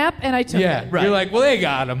opportunity to nap, and I took Yeah. it. Right. You're like, well, they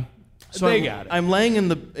got him. So they got it. I'm laying in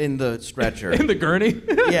the stretcher. In the gurney.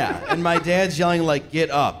 Yeah, and my dad's yelling like, get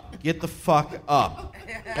up, get the fuck up.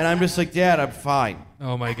 And I'm just like, Dad, I'm fine.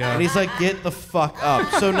 Oh my God. And he's like, get the fuck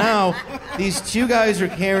up. So now these two guys are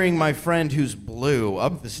carrying my friend who's blue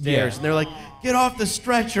up the stairs, and they're like, get off the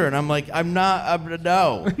stretcher. And I'm like,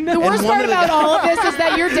 no. The worst part about all of this is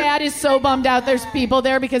that your dad is so bummed out there's people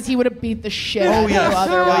there because he would have beat the shit out of you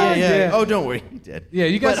otherwise. Yeah. Oh, don't worry, he did. Yeah,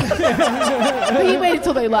 you guys. But he waited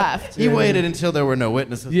till they left. He waited until there were no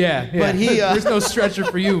witnesses. Yeah. But he, there's no stretcher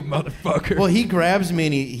for you, motherfucker. well, he grabs me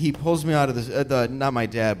and he pulls me out of the not my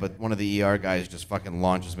dad, but one of the ER guys just fucking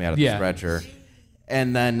launches me out of the stretcher.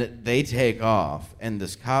 And then they take off, and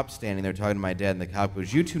this cop's standing there talking to my dad, and the cop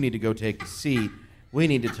goes, you two need to go take a seat. We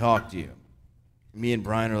need to talk to you. Me and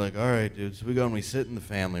Brian are like, all right, dude. So we go and we sit in the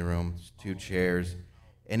family room, there's 2 chairs,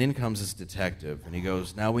 and in comes this detective, and he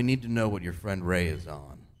goes, now we need to know what your friend Ray is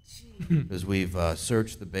on. Because we've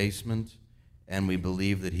searched the basement, and we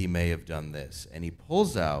believe that he may have done this. And he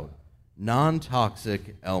pulls out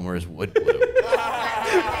non-toxic Elmer's wood glue.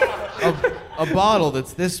 A bottle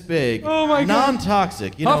that's this big, oh my God.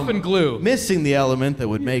 non-toxic, Huff and glue. missing the element that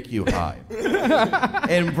would make you high.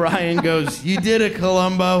 And Brian goes, you did it,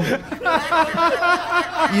 Columbo. You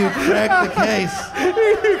cracked the case.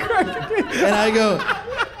 And I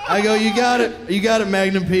go, you got it,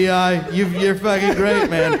 Magnum PI. You're fucking great,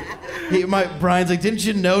 man. Brian's like, didn't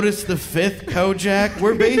you notice the 5th Kojak?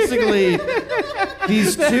 We're basically,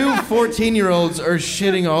 these 2 14-year-olds are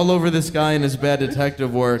shitting all over this guy in his bad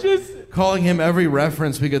detective work, calling him every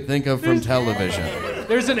reference we could think of from television.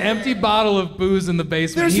 There's an empty bottle of booze in the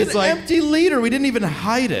basement. There's an empty liter. We didn't even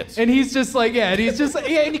hide it. And he's just like,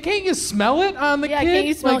 and can't you smell it on the kid? Can't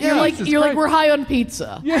you smell? You're like, we're high on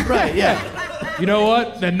pizza. Yeah. Right, yeah. You know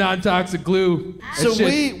what? That non-toxic glue. So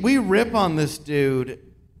we rip on this dude,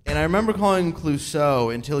 and I remember calling him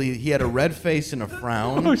Clouseau until he had a red face and a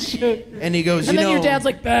frown. Oh, shit. And he goes, And then your dad's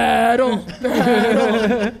like, battle.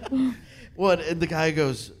 What? And the guy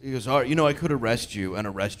goes, all right, I could arrest you and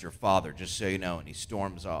arrest your father, just so you know. And he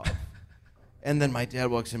storms off. And then my dad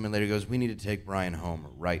walks in and later goes, we need to take Brian home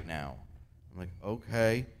right now. I'm like,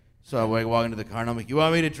 okay. So I walk into the car and I'm like, you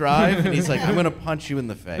want me to drive? And he's like, I'm going to punch you in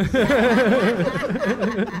the face.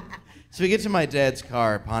 So we get to my dad's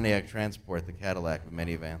car, Pontiac Transport, the Cadillac with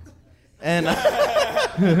minivans. And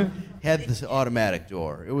had this automatic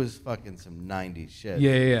door. It was fucking some 90s shit.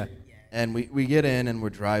 Yeah. And we get in and we're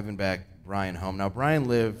driving back Brian home. Now Brian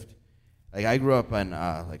lived, like I grew up on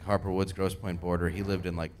like Harper Woods, Grosse Pointe border. He lived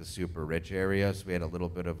in like the super rich area, so we had a little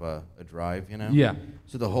bit of a drive, you know? Yeah.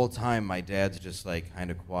 So the whole time my dad's just like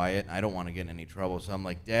kind of quiet. I don't want to get in any trouble, so I'm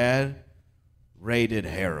like, Dad, Ray did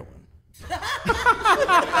heroin.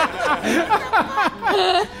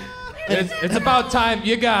 It's about time.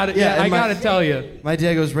 You got it. Yeah, I and got to tell you. My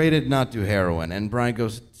dad goes, Ray did not do heroin. And Brian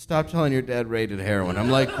goes, stop telling your dad Ray did heroin. I'm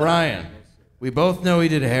like, Brian, we both know he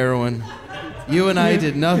did heroin. You and I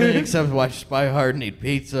did nothing except watch Spy Hard and eat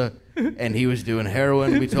pizza. And he was doing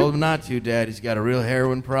heroin. We told him not to, Dad. He's got a real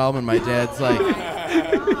heroin problem. And my dad's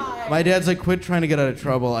like, quit trying to get out of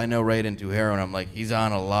trouble. I know Ray didn't do heroin. I'm like, he's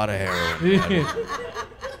on a lot of heroin.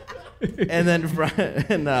 And then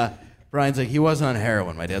Brian's like, he wasn't on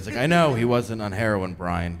heroin. My dad's like, I know he wasn't on heroin,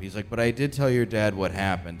 Brian. He's like, but I did tell your dad what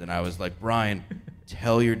happened. And I was like, Brian,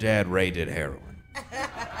 tell your dad Ray did heroin.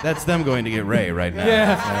 That's them going to get Ray right now.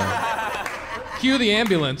 Yeah. Cue the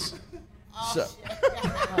ambulance. So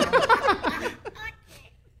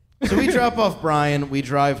we drop off Brian, we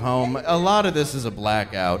drive home. A lot of this is a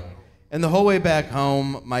blackout. And the whole way back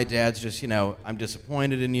home, my dad's just, I'm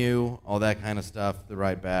disappointed in you, all that kind of stuff, the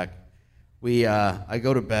ride back. I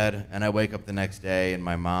go to bed, and I wake up the next day, and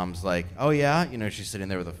my mom's like, oh, yeah? She's sitting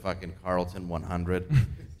there with a fucking Carlton 100,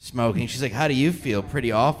 smoking. She's like, how do you feel?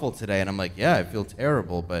 Pretty awful today. And I'm like, yeah, I feel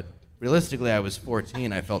terrible, but realistically, I was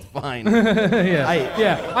 14. I felt fine.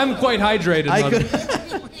 I'm quite hydrated.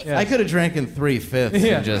 I could have drank in 3/5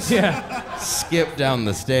 and just skipped down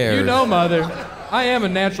the stairs. You know, Mother, I am a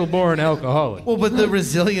natural-born alcoholic. Well, but the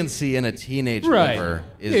resiliency in a teenage liver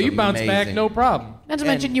is you bounce back, no problem. Not to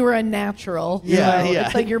mention you were a natural. Yeah.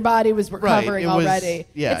 It's like your body was recovering already.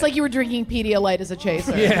 Yeah. It's like you were drinking Pedialyte as a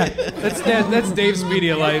chaser. Yeah, that's Dave's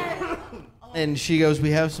Pedialyte. And she goes,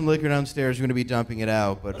 we have some liquor downstairs. We're going to be dumping it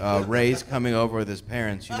out. But Ray's coming over with his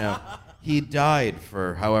parents. He died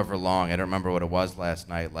for however long. I don't remember what it was last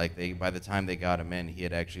night. Like by the time they got him in, he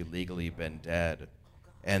had actually legally been dead.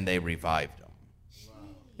 And they revived him.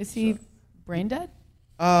 Is he brain dead?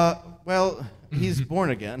 Well, he's born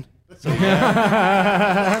again. So, Wow.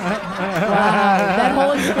 That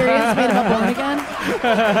whole experience made him born again?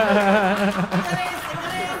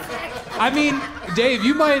 I mean, Dave,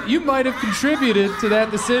 you might have contributed to that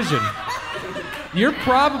decision. You're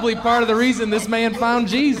probably part of the reason this man found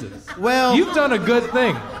Jesus. Well, you've done a good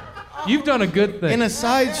thing. In a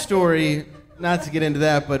side story, not to get into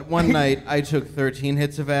that, but one night I took 13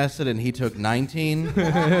 hits of acid and he took 19,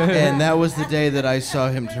 and that was the day that I saw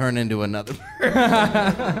him turn into another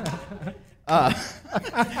person.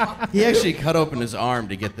 He actually cut open his arm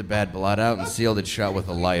to get the bad blood out and sealed it shut with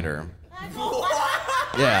a lighter.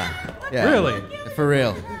 Yeah. Really? For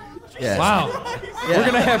real. Yeah. Wow. Yeah. We're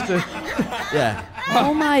gonna have to. Yeah.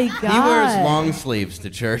 Oh my God. He wears long sleeves to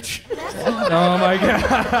church. Oh my God.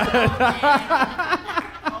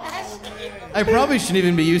 I probably shouldn't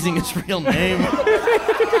even be using his real name.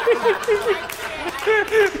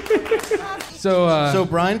 So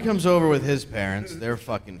Brian comes over with his parents. They're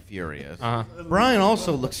fucking furious. Brian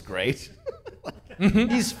also looks great.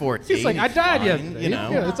 He's 14. He's like, I died yesterday.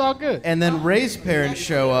 Yeah, it's all good. And then Ray's parents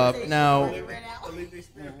show up. Now,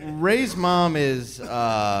 Ray's mom is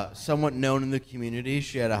somewhat known in the community.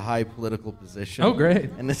 She had a high political position. Oh,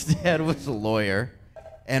 great. And his dad was a lawyer.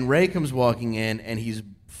 And Ray comes walking in, and he's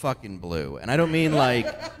fucking blue. And I don't mean like,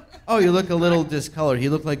 oh, you look a little discolored. He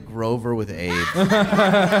looked like Grover with AIDS.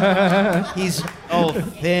 He's all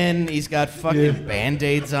thin. He's got fucking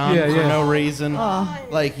Band-Aids on for no reason.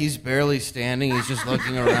 Like, he's barely standing. He's just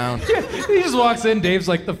looking around. He just walks in. Dave's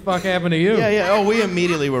like, the fuck happened to you? Yeah. Oh, we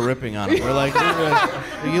immediately were ripping on him. We're like,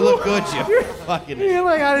 you look good, you fucking... You're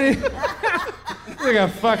like, you're like a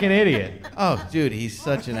fucking idiot. Oh, dude, he's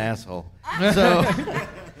such an asshole. So...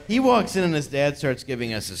 He walks in and his dad starts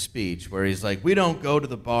giving us a speech where he's like, we don't go to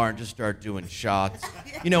the bar and just start doing shots.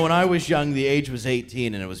 When I was young, the age was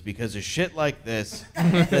 18, and it was because of shit like this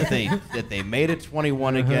that they made it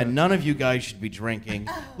 21 again. None of you guys should be drinking.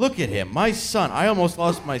 Look at him, my son. I almost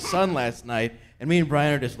lost my son last night, and me and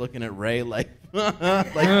Brian are just looking at Ray like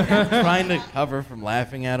trying to cover from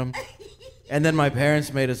laughing at him. And then my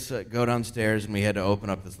parents made us go downstairs, and we had to open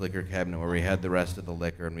up this liquor cabinet where we had the rest of the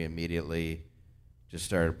liquor, and we immediately... just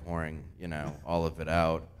started pouring, all of it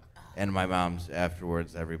out. And my mom's,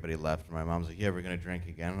 afterwards, everybody left. And my mom's like, yeah, we're going to drink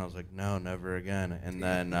again? And I was like, no, never again. And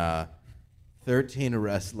then 13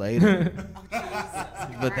 arrests later.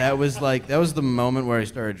 But that was the moment where I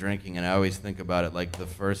started drinking. And I always think about it, like the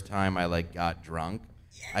first time I got drunk,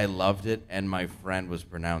 I loved it. And my friend was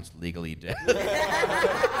pronounced legally dead.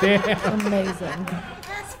 Damn. Amazing.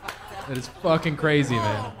 That is fucking crazy,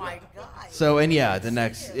 man. Oh my God. So,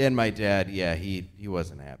 and my dad, he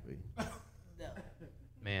wasn't happy.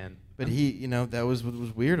 Man. But that was what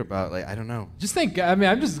was weird about, like, I don't know. Just think,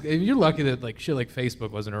 you're lucky that, like, shit like Facebook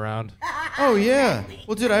wasn't around. Oh, yeah.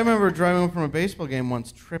 Well, dude, I remember driving home from a baseball game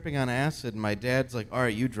once, tripping on acid, and my dad's like, all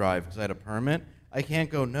right, you drive, because I had a permit. I can't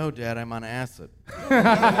go, no, Dad, I'm on acid.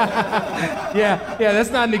 Yeah, that's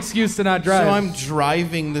not an excuse to not drive. So I'm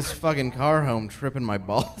driving this fucking car home, tripping my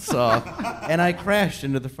balls off, and I crashed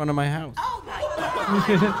into the front of my house. Oh, my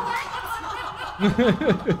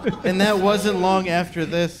God. And that wasn't long after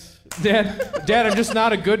this. Dad, I'm just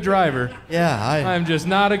not a good driver. Yeah, I'm just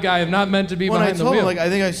not a guy. I'm not meant to be behind the wheel. When I told him, like, I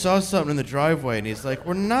think I saw something in the driveway, and he's like,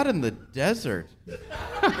 we're not in the desert. It's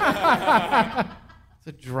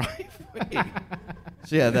a driveway.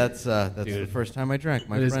 So yeah, that's the first time I drank.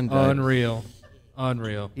 My friend died.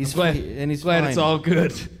 Unreal. He's glad fine. it's all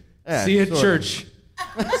good. Yeah, See you at sort of. church.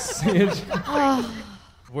 See you at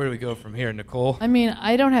Where do we go from here, Nicole? I mean,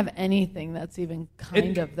 I don't have anything that's even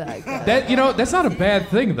kind of that good. That's not a bad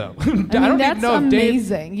thing, though. I don't that's even know if Dave...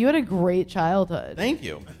 amazing. You had a great childhood. Thank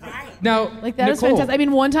you. Now, Like, that is Nicole, fantastic. I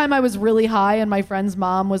mean, one time I was really high, and my friend's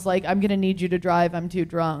mom was like, I'm going to need you to drive. I'm too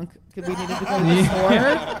drunk. Because we needed to go to the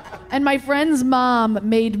store. And my friend's mom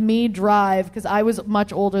made me drive because I was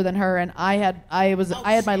much older than her, and I had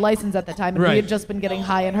my license at the time, and we had just been getting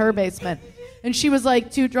high in her basement. And she was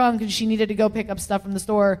like too drunk, and she needed to go pick up stuff from the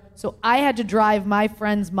store. So I had to drive my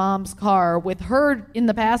friend's mom's car with her in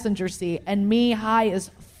the passenger seat, and me high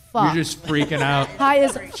as fuck. You're just freaking out. High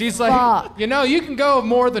as She's fuck. like, you can go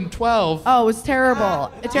more than 12. Oh, it was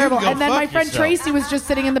terrible. Terrible. go And then my fuck friend yourself. Tracy was just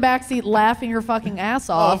sitting in the back seat laughing her fucking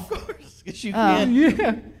ass off. Of course, 'cause you can.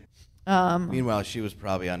 Yeah. Meanwhile, she was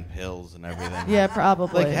probably on pills and everything. Yeah,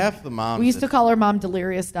 probably. Like half the moms. We used to call her mom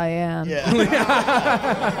Delirious Diane.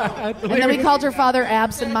 Yeah. And then we called her father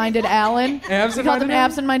Absent-Minded Alan. We called him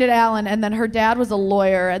Absent-Minded Alan. And then her dad was a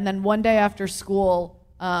lawyer. And then one day after school,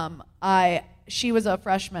 she was a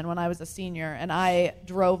freshman when I was a senior, and I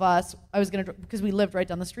drove us. I was gonna, because we lived right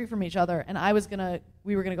down the street from each other, and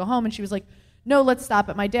we were gonna go home. And she was like, "No, let's stop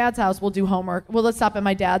at my dad's house. We'll do homework. Well, let's stop at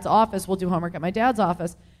my dad's office. We'll do homework at my dad's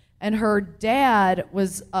office." And her dad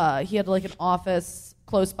was, he had like an office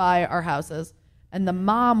close by our houses, and the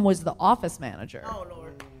mom was the office manager. Oh,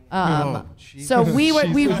 Lord. So we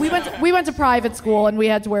went to private school, and we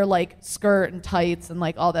had to wear like skirt and tights and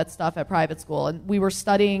like all that stuff at private school, and we were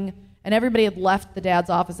studying, and everybody had left the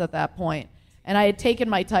dad's office at that point, and I had taken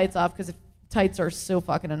my tights off because tights are so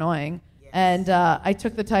fucking annoying. And I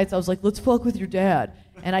took the tights. I was like, let's fuck with your dad.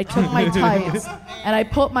 And I took my tights, and I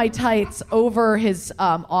put my tights over his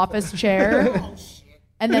office chair,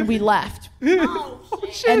 and then we left.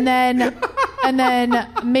 And then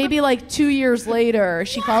maybe like 2 years later,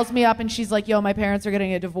 she calls me up, and she's like, yo, my parents are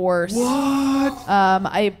getting a divorce. What?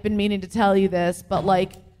 I've been meaning to tell you this, but 2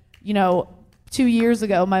 years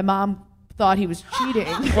ago, my mom thought he was cheating.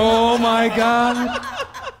 Oh, my God.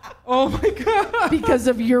 Oh, my God. Because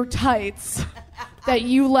of your tights that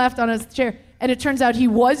you left on his chair. And it turns out he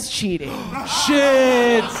was cheating.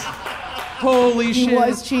 Shit. Holy shit. He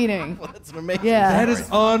was cheating. Well, that's an amazing. Yeah. That is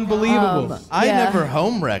unbelievable. I Yeah. never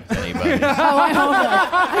home wrecked anybody.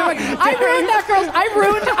 I ruined that girl's. I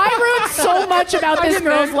ruined so much about this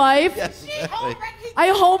girl's life. Yes, exactly. I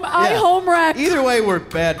home wrecked. Either way, we're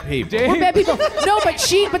bad people. We're bad people. No, but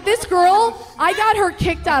this girl, I got her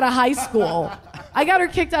kicked out of high school. I got her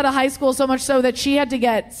kicked out of high school so much so that she had to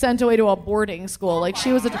get sent away to a boarding school. Like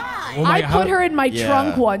she was I put her in my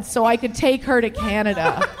trunk once so I could take her to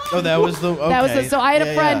Canada. Oh, that was the. Okay. That was so I had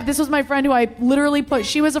a friend. Yeah. This was my friend who I literally put.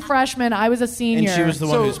 She was a freshman. I was a senior. And she was the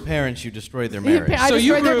one whose parents you destroyed their marriage. I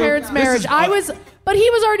destroyed their parents' marriage. But he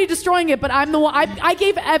was already destroying it. But I'm the one. I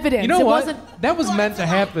gave evidence. You know it what? Wasn't, that was meant to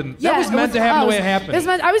happen. Yeah, that was meant to happen the way it happened.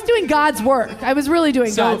 I was doing God's work. I was really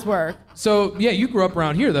doing God's work. So yeah, you grew up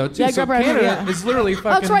around here though too. Yeah, I grew up around Canada here, yeah. is literally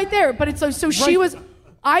fucking. That's right there. But it's so she was.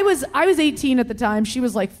 I was 18 at the time. She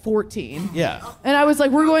was like 14. Yeah. And I was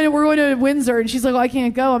like, we're going to Windsor, and she's like, well, I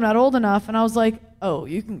can't go. I'm not old enough. And I was like, oh,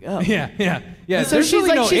 you can go. Yeah. And so There's she's really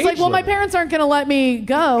like, no age well, my limit. parents aren't going to let me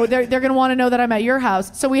go. They're going to want to know that I'm at your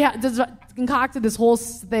house. So we concocted this whole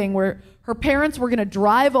thing where her parents were going to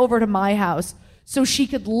drive over to my house so she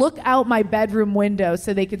could look out my bedroom window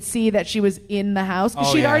so they could see that she was in the house.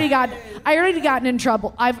 Because I had already gotten in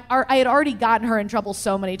trouble. I had already gotten her in trouble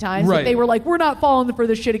so many times that they were like, we're not falling for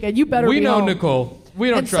this shit again. You better be home. Nicole. We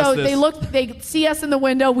don't trust this. So they see us in the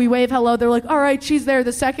window. We wave hello. They're like, all right, she's there.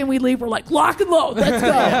 The second we leave, we're like, lock and load. Let's go.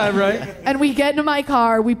 Yeah, right. And we get into my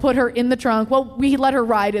car. We put her in the trunk. Well, we let her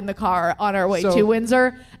ride in the car on our way to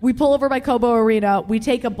Windsor. We pull over by Cobo Arena. We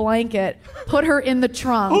take a blanket, put her in the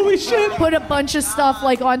trunk. Holy shit. Put a bunch of stuff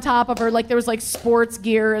like on top of her. Like there was like sports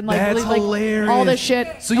gear and like, That's really, like hilarious. all this shit.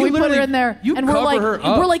 So and you we put her literally- in there. you and we're cover like, her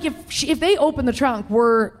up. we're like, if they open the trunk,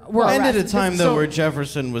 we're And at a arrested. time, though, So- where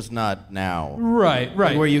Jefferson was not now. Right.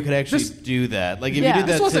 Where you could actually This- do that. Like, if Yeah. you did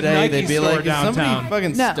This that was a today, Nike they'd be store like, is downtown. somebody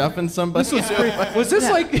fucking No. stuffing somebody? This was this Yeah.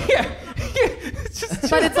 like it's just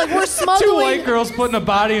But it's like we're two smuggling. white girls putting a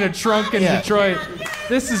body in a trunk in Yeah. Detroit.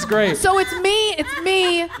 This is great. So it's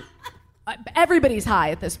me. Everybody's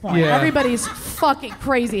high at this point. Yeah. Everybody's fucking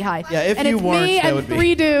crazy high. Yeah, if and you it's weren't, me that and would be-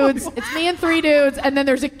 3 dudes. It's me and 3 dudes, and then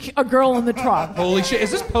there's a girl in the trunk. Holy shit!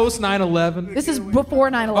 Is this post 9/11? This is before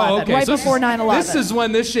 9/11, Oh, okay. right So before 9/11. This is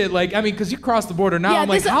when this shit, like, I mean, because you crossed the border now. Yeah, I'm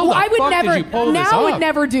like, this is, how well, the I would fuck never. did you pull now this I off? would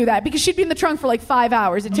never do that because she'd be in the trunk for like 5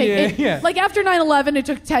 hours. Yeah. Like after 9/11, it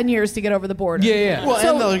took 10 years to get over the border. Yeah. Well,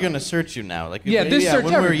 So- and they're going to search you now. Like, Yeah, this search when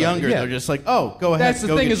we were everybody, younger, yeah. they're just like, oh, go ahead. That's the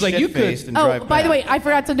go thing get is, like, you could- shit-faced and Oh, drive by the back. way, I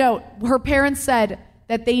forgot to note. Her parents said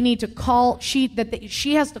that they need to call. She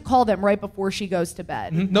has to call them right before she goes to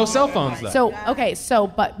bed. No cell phones though.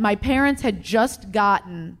 But my parents had just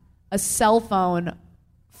gotten a cell phone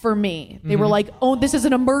for me. They were like, oh, this is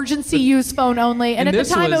an emergency use phone only. And And at the this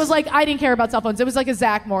time, it was- was like, I didn't care about cell phones. It was like a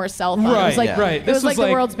Zach Morris cell phone. Right, It was like, yeah. right. It This was like the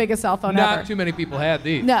like world's biggest cell phone Not ever. too many people had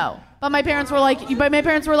these. No. But my parents were like, you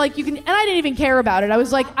can, and I didn't even care about it. I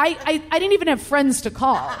was like, I didn't even have friends to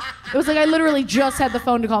call. It was like I literally just had the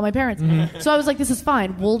phone to call my parents. So I was like, this is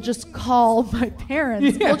fine. We'll just call my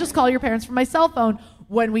parents. Yeah. We'll just call your parents from my cell phone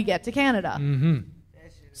when we get to Canada.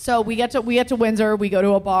 So we get to Windsor. We go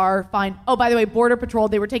to a bar. Fine. Oh, by the way, Border Patrol,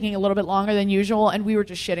 they were taking a little bit longer than usual, and we were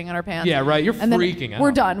just shitting on our pants. Yeah, right. You're And then freaking out.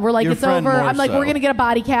 We're done. We're like, Your it's friend over. more I'm like, so. we're going to get a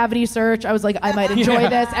body cavity search. I was like, I might enjoy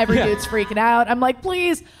Yeah. this. Every Yeah. dude's freaking out. I'm like,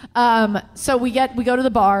 please. So we go to the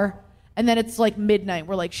bar, and then it's like midnight.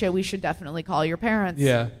 We're like, shit, we should definitely call your parents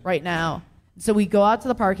Yeah. right now. So we go out to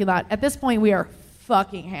the parking lot. At this point, we are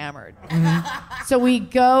fucking hammered. So we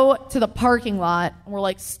go to the parking lot, and we're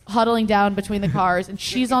like huddling down between the cars, and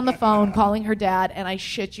she's on the phone calling her dad, and I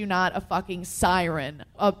shit you not, a fucking siren,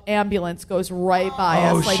 an ambulance goes right by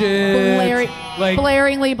Oh, us, like, shit. Like-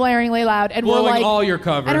 blaringly loud, and we're Blowing like, all your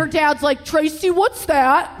cover. and her dad's like, Tracy, what's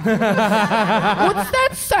that? What's that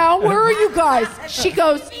sound? Where are you guys? She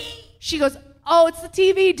goes, oh, it's the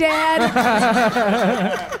TV, Dad.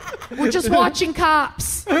 We're just watching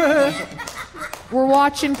Cops. We're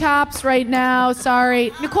watching Cops right now.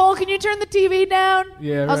 Sorry. Nicole, can you turn the TV down?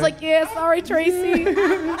 Yeah, I was right. like, yeah, sorry, Tracy.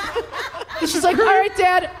 And she's like, all right,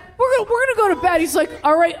 Dad, we're gonna go to bed. He's like,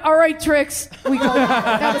 all right, Trix. We go.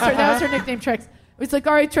 That was her nickname, Trix. He's like,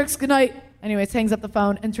 all right, Trix, good night. Anyways, hangs up the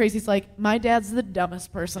phone, and Tracy's like, my dad's the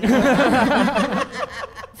dumbest person.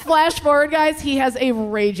 Flash forward, guys, he has a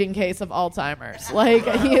raging case of Alzheimer's. Like,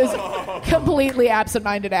 he is completely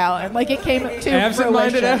absent-minded Alan. Like, it came to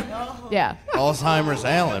Absent-minded fruition. Alan? Yeah. Alzheimer's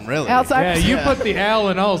Alan, really. Yeah, Alzheimer's. you put the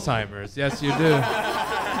Alan Alzheimer's. Yes, you do.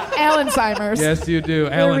 Alzheimer's. Yes, you do.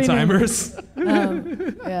 Very Alzheimer's.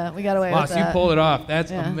 Yeah, we got away Boss, with you that. pulled it off.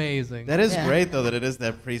 That's Yeah. amazing. That is Yeah. great, though, that it is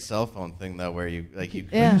that pre-cell phone thing, though, where you could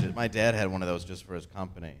Yeah. just, my dad had one of those just for his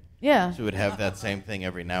company. Yeah. So we would have that same thing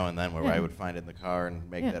every now and then where Yeah. I would find it in the car and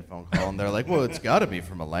make Yeah. that phone call, and they're like, well, it's got to be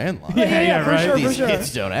from a landline. Yeah, for right. sure, for These sure.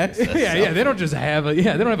 kids don't access yeah, cell they don't just have a.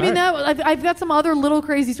 Yeah, they don't have. I mean, I've got some other little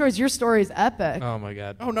crazy stories. Your story is epic. Oh my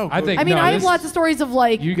god. Oh, no, I go- think. I mean, no, I have this- lots of stories of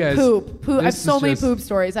like You guys- poop. I have this so is many just- poop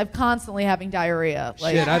stories. I'm constantly having diarrhea.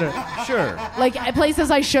 Like, Shit, I don't. Sure. like at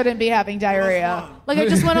places I shouldn't be having diarrhea. Like I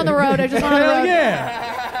just went on the road. Hell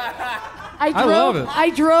yeah. I love it. I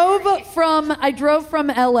drove from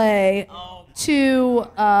LA to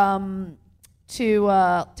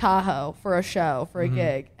Tahoe for a show, for a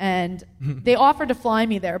gig, and they offered to fly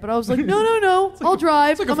me there, but I was like, no, I'll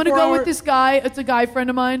drive. like a I'm gonna go 4-hour with this guy. It's a guy friend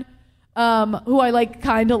of mine, who I like,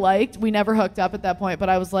 kind of liked. We never hooked up at that point, but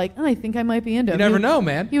I was like, I think I might be into him. You never know,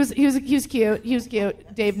 man. He was cute. He was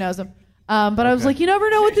cute. Dave knows him. But I was like, you never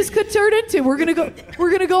know what this could turn into. We're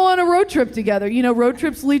gonna go on a road trip together. You know, road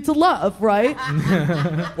trips lead to love, right?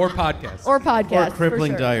 Or podcasts. Or podcast. Or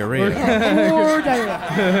crippling for sure. diarrhea. Or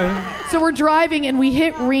diarrhea. So we're driving and we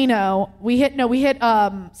hit Reno. We hit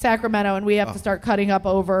Sacramento, and we have to start cutting up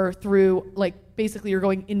over through, like, basically you're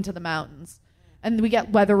going into the mountains. And we get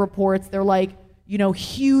weather reports. They're like, you know,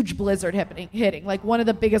 huge blizzard hitting, like one of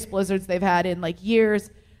the biggest blizzards they've had in like years.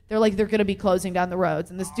 They're like, they're going to be closing down the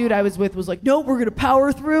roads. And this dude I was with was like, no, we're going to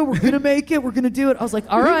power through. We're going to make it. We're going to do it. I was like,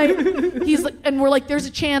 all right. He's like, and we're like, there's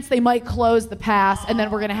a chance they might close the pass, and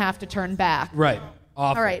then we're going to have to turn back. Right.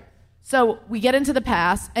 Awful. All right. So we get into the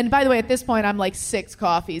pass, and by the way, at this point, I'm like 6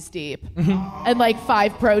 coffees deep, and like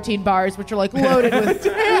 5 protein bars, which are like loaded with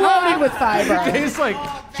fiber. It's like,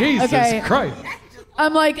 Jesus Christ.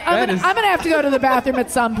 I'm like, I'm gonna have to go to the bathroom at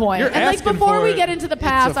some point. You're and like asking before for we it. get into the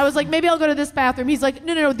pass, I was like, maybe I'll go to this bathroom. He's like,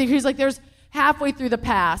 no. He's like, there's halfway through the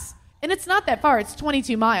pass, and it's not that far. It's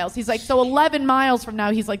 22 miles. He's like, so 11 miles from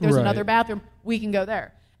now, he's like, there's another bathroom. We can go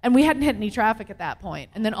there. And we hadn't hit any traffic at that point.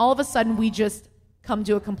 And then all of a sudden, we just come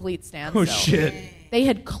to a complete standstill. Oh, shit. They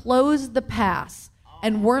had closed the pass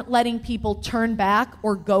and weren't letting people turn back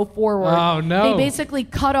or go forward. Oh, no. They basically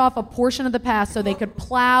cut off a portion of the pass so they could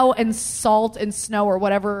plow and salt and snow or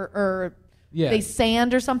whatever, or they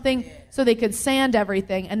sand or something, so they could sand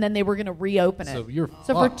everything, and then they were going to reopen it.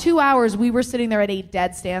 So for 2 hours, we were sitting there at a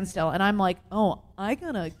dead standstill, and I'm like, oh, I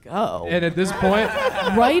gotta go. And at this point...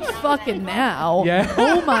 Right fucking now. Yeah.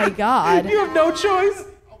 Oh, my God. You have no choice.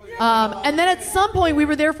 And then at some point we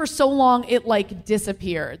were there for so long it like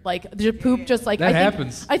disappeared. Like the poop just like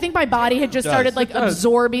happens. I think my body had just started like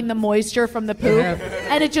absorbing the moisture from the poop,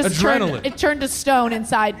 and it just turned to stone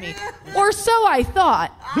inside me, or so I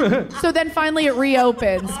thought. So then finally it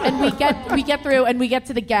reopens, and we get through, and we get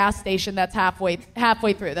to the gas station that's halfway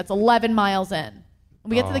through. That's 11 miles in. When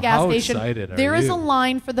we get to the gas station, there is a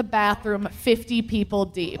line for the bathroom 50 people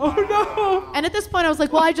deep. Oh, no. And at this point, I was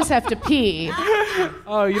like, well, I just have to pee. So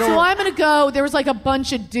I'm going to go. There was like a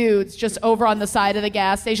bunch of dudes just over on the side of the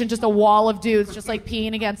gas station, just a wall of dudes just like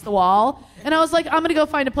peeing against the wall. And I was like, I'm going to go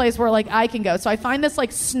find a place where like I can go. So I find this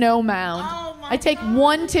like snow mound. I take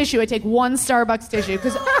one tissue. I take one Starbucks tissue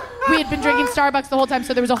because we had been drinking Starbucks the whole time.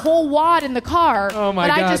 So there was a whole wad in the car. Oh, my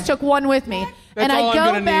but God. I just took one with me. That's and all I I'm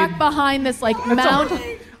go gonna back need. behind this like mound.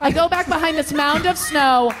 I go back behind this mound of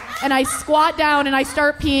snow, and I squat down, and I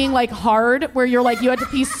start peeing like hard, where you're like, you had to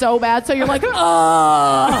pee so bad, so you're like,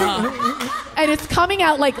 ugh. And it's coming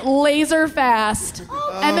out like laser fast.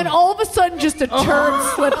 And then all of a sudden, just a turd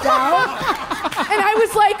slipped out. And I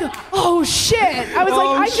was like, oh shit. I was like,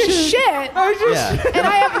 I just shit. Yeah. And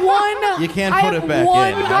I have one. You can't put it back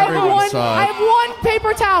in. I Everyone saw it. have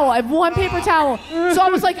one paper towel. So I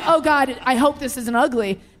was like, oh God, I hope this isn't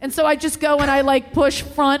ugly. And so I just go and I like push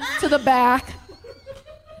front to the back.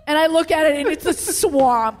 And I look at it, and it's a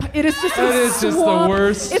swamp. It is just a swamp. Just the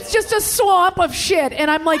worst. It's just a swamp of shit. And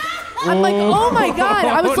I'm like, oh my God.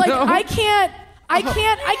 I was like, no. I can't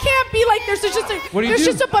be like, there's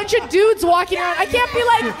just a bunch of dudes walking around. I can't be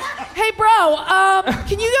like, hey bro,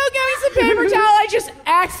 can you go get me some paper towel? I just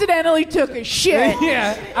accidentally took a shit.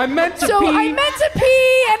 Yeah, I meant to pee. So I meant to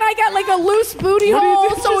pee, and I got like a loose booty hole,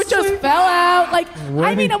 so it just fell out. Like,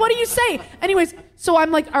 I mean, what do you say? Anyways, so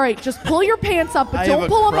I'm like, all right, just pull your pants up, but don't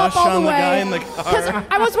pull them up all the way. guy in the car. Because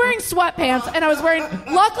I was wearing sweatpants, and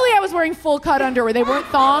luckily I was wearing full cut underwear. They weren't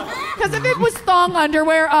thong. Because if it was thong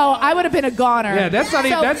underwear, I would have been a goner. Yeah, that's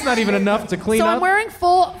not even enough to clean up. So I'm wearing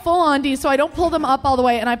full undies, so I don't pull them up all the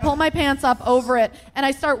way, and I pull my pants up over it, and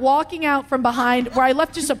I start walking out from behind where I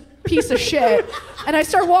left just a piece of shit. And I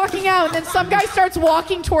start walking out, and then some guy starts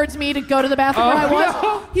walking towards me to go to the bathroom where I was.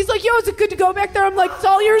 No. He's like, yo, is it good to go back there? I'm like, it's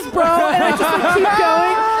all yours, bro. And I just like, keep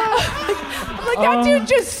going. I'm like, that dude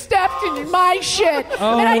just stepped in my shit. And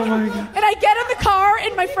I get in the car,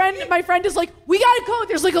 and my friend is like, we gotta go.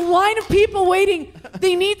 There's like a line of people waiting.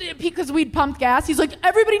 They need, because we'd pumped gas. He's like,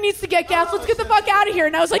 everybody needs to get gas. Let's get the fuck out of here.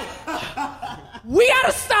 And I was like, we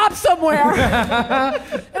gotta stop somewhere.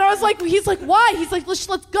 And I was like, he's like, why? He's like, let's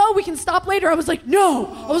go. We can stop later. I was like, no.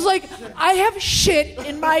 I was like, I have shit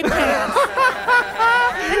in my pants.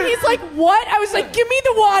 And he's like, what? I was like, give me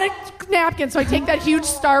the wad of napkins. So I take that huge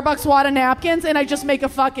Starbucks wad of napkins, and I just make a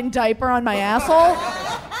fucking diaper on my asshole.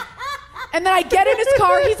 And then I get in his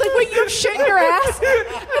car. He's like, wait, you have shit in your ass? And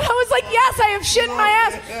I was like, yes, I have shit in my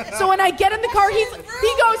ass. So when I get in the car,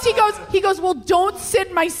 he goes, well, don't sit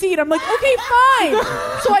in my seat. I'm like, okay, fine.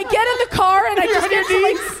 So I get in the car, and I just get to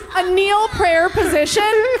like a kneel prayer position.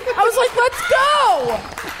 I was like, let's go.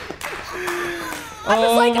 I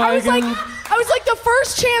was like, the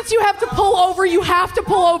first chance you have to pull over, you have to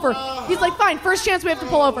pull over. He's like, fine, first chance we have to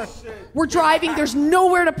pull over. We're driving, there's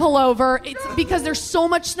nowhere to pull over. It's because there's so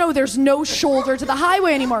much snow, there's no shoulder to the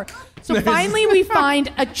highway anymore. So finally we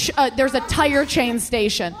find there's a tire chain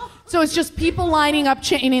station. So it's just people lining up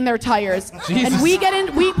chaining their tires. Jesus.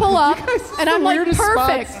 And we pull up, and I'm like,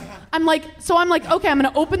 perfect. Spots. I'm like, okay, I'm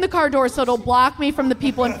gonna open the car door so it'll block me from the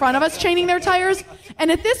people in front of us chaining their tires. And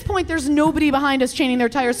at this point, there's nobody behind us chaining their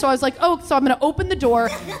tires. So I was like, so I'm gonna open the door.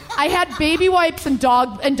 I had baby wipes and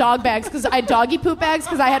dog bags because I had doggy poop bags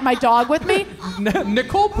because I had my dog with me.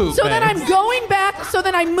 Nicole poop. So bags. then I'm going back. So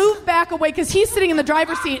then I move back away because he's sitting in the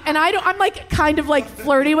driver's seat, and I'm like kind of like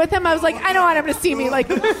flirty with him. I was like, I don't want him to see me. Like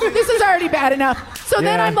this is already bad enough. So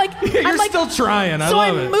then I'm like, you're still trying. I love it. So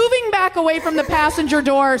I'm moving back away from the passenger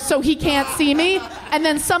door so he can't see me, and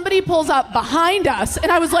then somebody pulls up behind us,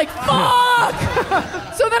 and I was like, fuck!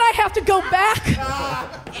 So then I have to go back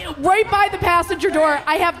right by the passenger door.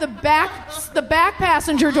 I have the back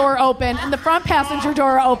passenger door open and the front passenger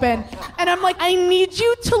door open, and I'm like, I need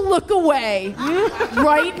you to look away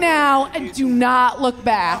right now and do not look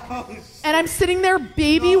back. And I'm sitting there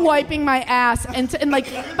baby wiping my ass, and like,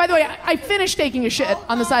 by the way, I finished taking a shit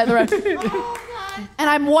on the side of the road. And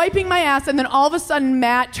I'm wiping my ass, and then all of a sudden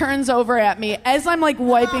Matt turns over at me as I'm like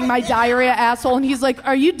wiping my diarrhea asshole, and he's like,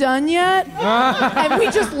 "Are you done yet?" And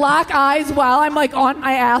we just lock eyes while I'm like on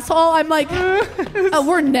my asshole. I'm like, "Oh,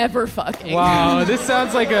 we're never fucking." Wow, this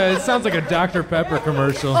sounds like a Dr. Pepper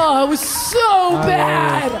commercial. Oh, it was so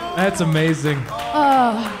bad. That's amazing.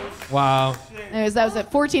 Wow. Anyways, that was it.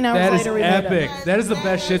 14 hours That is later, we made epic. up. That is the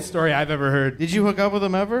best shit story I've ever heard. Did you hook up with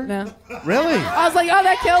him ever? No. Really? I was like, oh,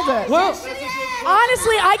 that killed it. Well,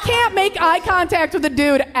 honestly, I can't make eye contact with a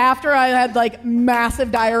dude after I had like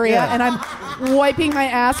massive diarrhea and I'm wiping my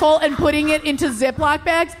asshole and putting it into Ziploc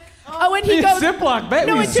bags. Oh, and he goes Ziploc bag.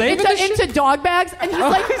 no into dog bags, and he's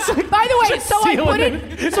like, by the way, so I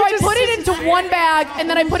put it into one bag, and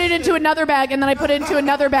then I put it into another bag, and then I put it into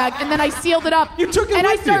another bag, and then I sealed it up. You took it and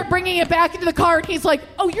with I start you. bringing it back into the car, and he's like,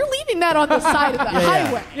 oh, you're leaving that on the side of the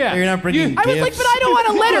highway. Yeah. You're not bringing I was like, but I don't want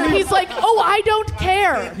to litter. He's like, oh, I don't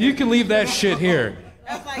care. You can leave that shit here.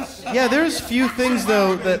 Yeah, there's few things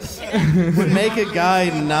though that would make a guy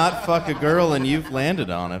not fuck a girl, and you've landed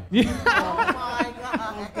on it.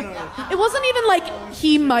 It wasn't even like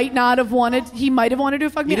he might have wanted to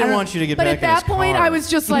fuck me. He didn't want you to get but back at that in his point, car. I was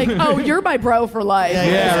just like, oh, you're my bro for life.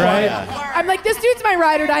 Yeah, right? I'm like, this dude's my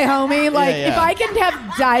ride or die homie. Like, Yeah. if I can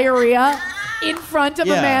have diarrhea in front of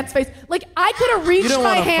a man's face, like I could have reached don't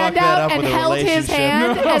my wanna hand fuck that out up and with a held his relationship.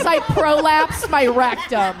 hand as I prolapsed my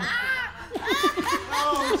rectum.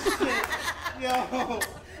 Oh, shit. Yo.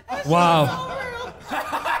 Wow.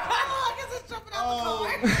 Oh,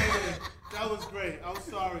 man. That was great. I'm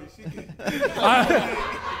sorry.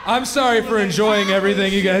 I'm sorry for enjoying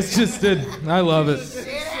everything you guys just did. I love it.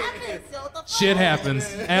 Shit happens.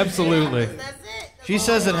 Absolutely. She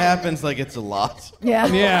says it happens like it's a lot. Yeah.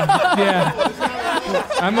 Yeah.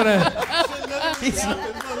 I'm gonna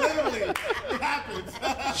Literally. It happens.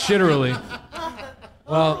 shitterly.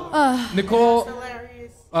 Well, Nicole,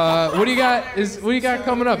 what do you got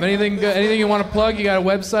coming up? Anything you want to plug? You got a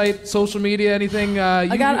website, social media, anything?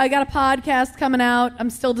 I got a podcast coming out. I'm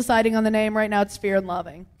still deciding on the name right now. It's Fear and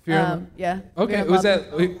Loving. Yeah. Okay. Fear and Was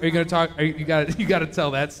Loving. that? Are you gonna talk? You got to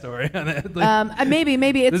tell that story on it. Like, Maybe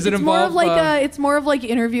Does it's it more of involve, like it's more of like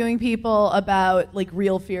interviewing people about like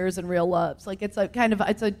real fears and real loves. Like it's a kind of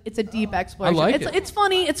it's a deep exploration. I like it's it. It's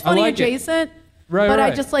funny. It's I funny like it. adjacent. Right, But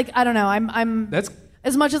right. I just like I don't know. I'm That's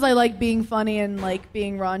as much as I like being funny and like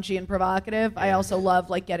being raunchy and provocative, I also love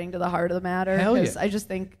like getting to the heart of the matter. Hell yeah. 'Cause I just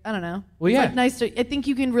think I don't know. Well, It's yeah. like nice to. I think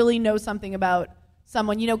you can really know something about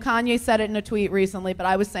someone. You know, Kanye said it in a tweet recently, but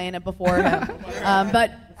I was saying it before him.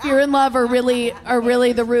 But fear and love are really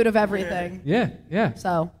the root of everything. yeah.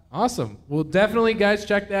 So. Awesome. Well, definitely, guys,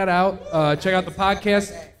 check that out. Check out the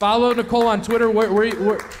podcast. Follow Nicole on Twitter. Where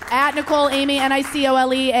At Nicole Aimée,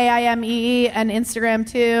 NicoleAimee, and Instagram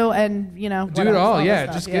too, and you know. do what it else, all. that Yeah,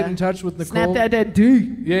 stuff, just get in touch with Nicole. Snap that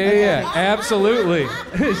D. Yeah. Absolutely.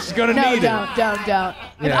 She's gonna No, need don't. Yeah,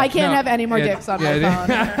 I can't no, have any more yeah, dicks on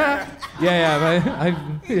yeah, my phone.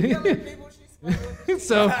 I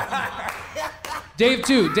so,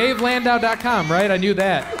 DaveLandau.com, right? I knew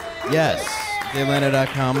that. Yes,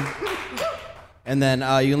 DaveLandau.com. And then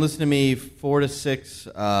you can listen to me 4 to 6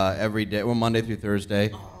 every day, well, Monday through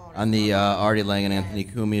Thursday, on the Artie Lang and Anthony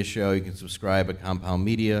Cumia show. You can subscribe at Compound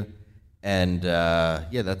Media. And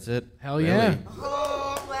yeah, that's it. Hell yeah.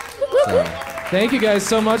 So, Thank you guys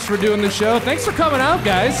so much for doing the show. Thanks for coming out,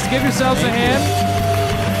 guys. Give yourselves a hand.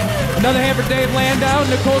 Another hand for Dave Landau,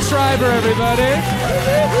 Nicole Schreiber, everybody.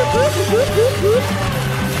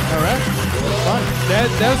 all right. Fun. That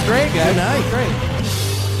was great, guys. Good night. Great.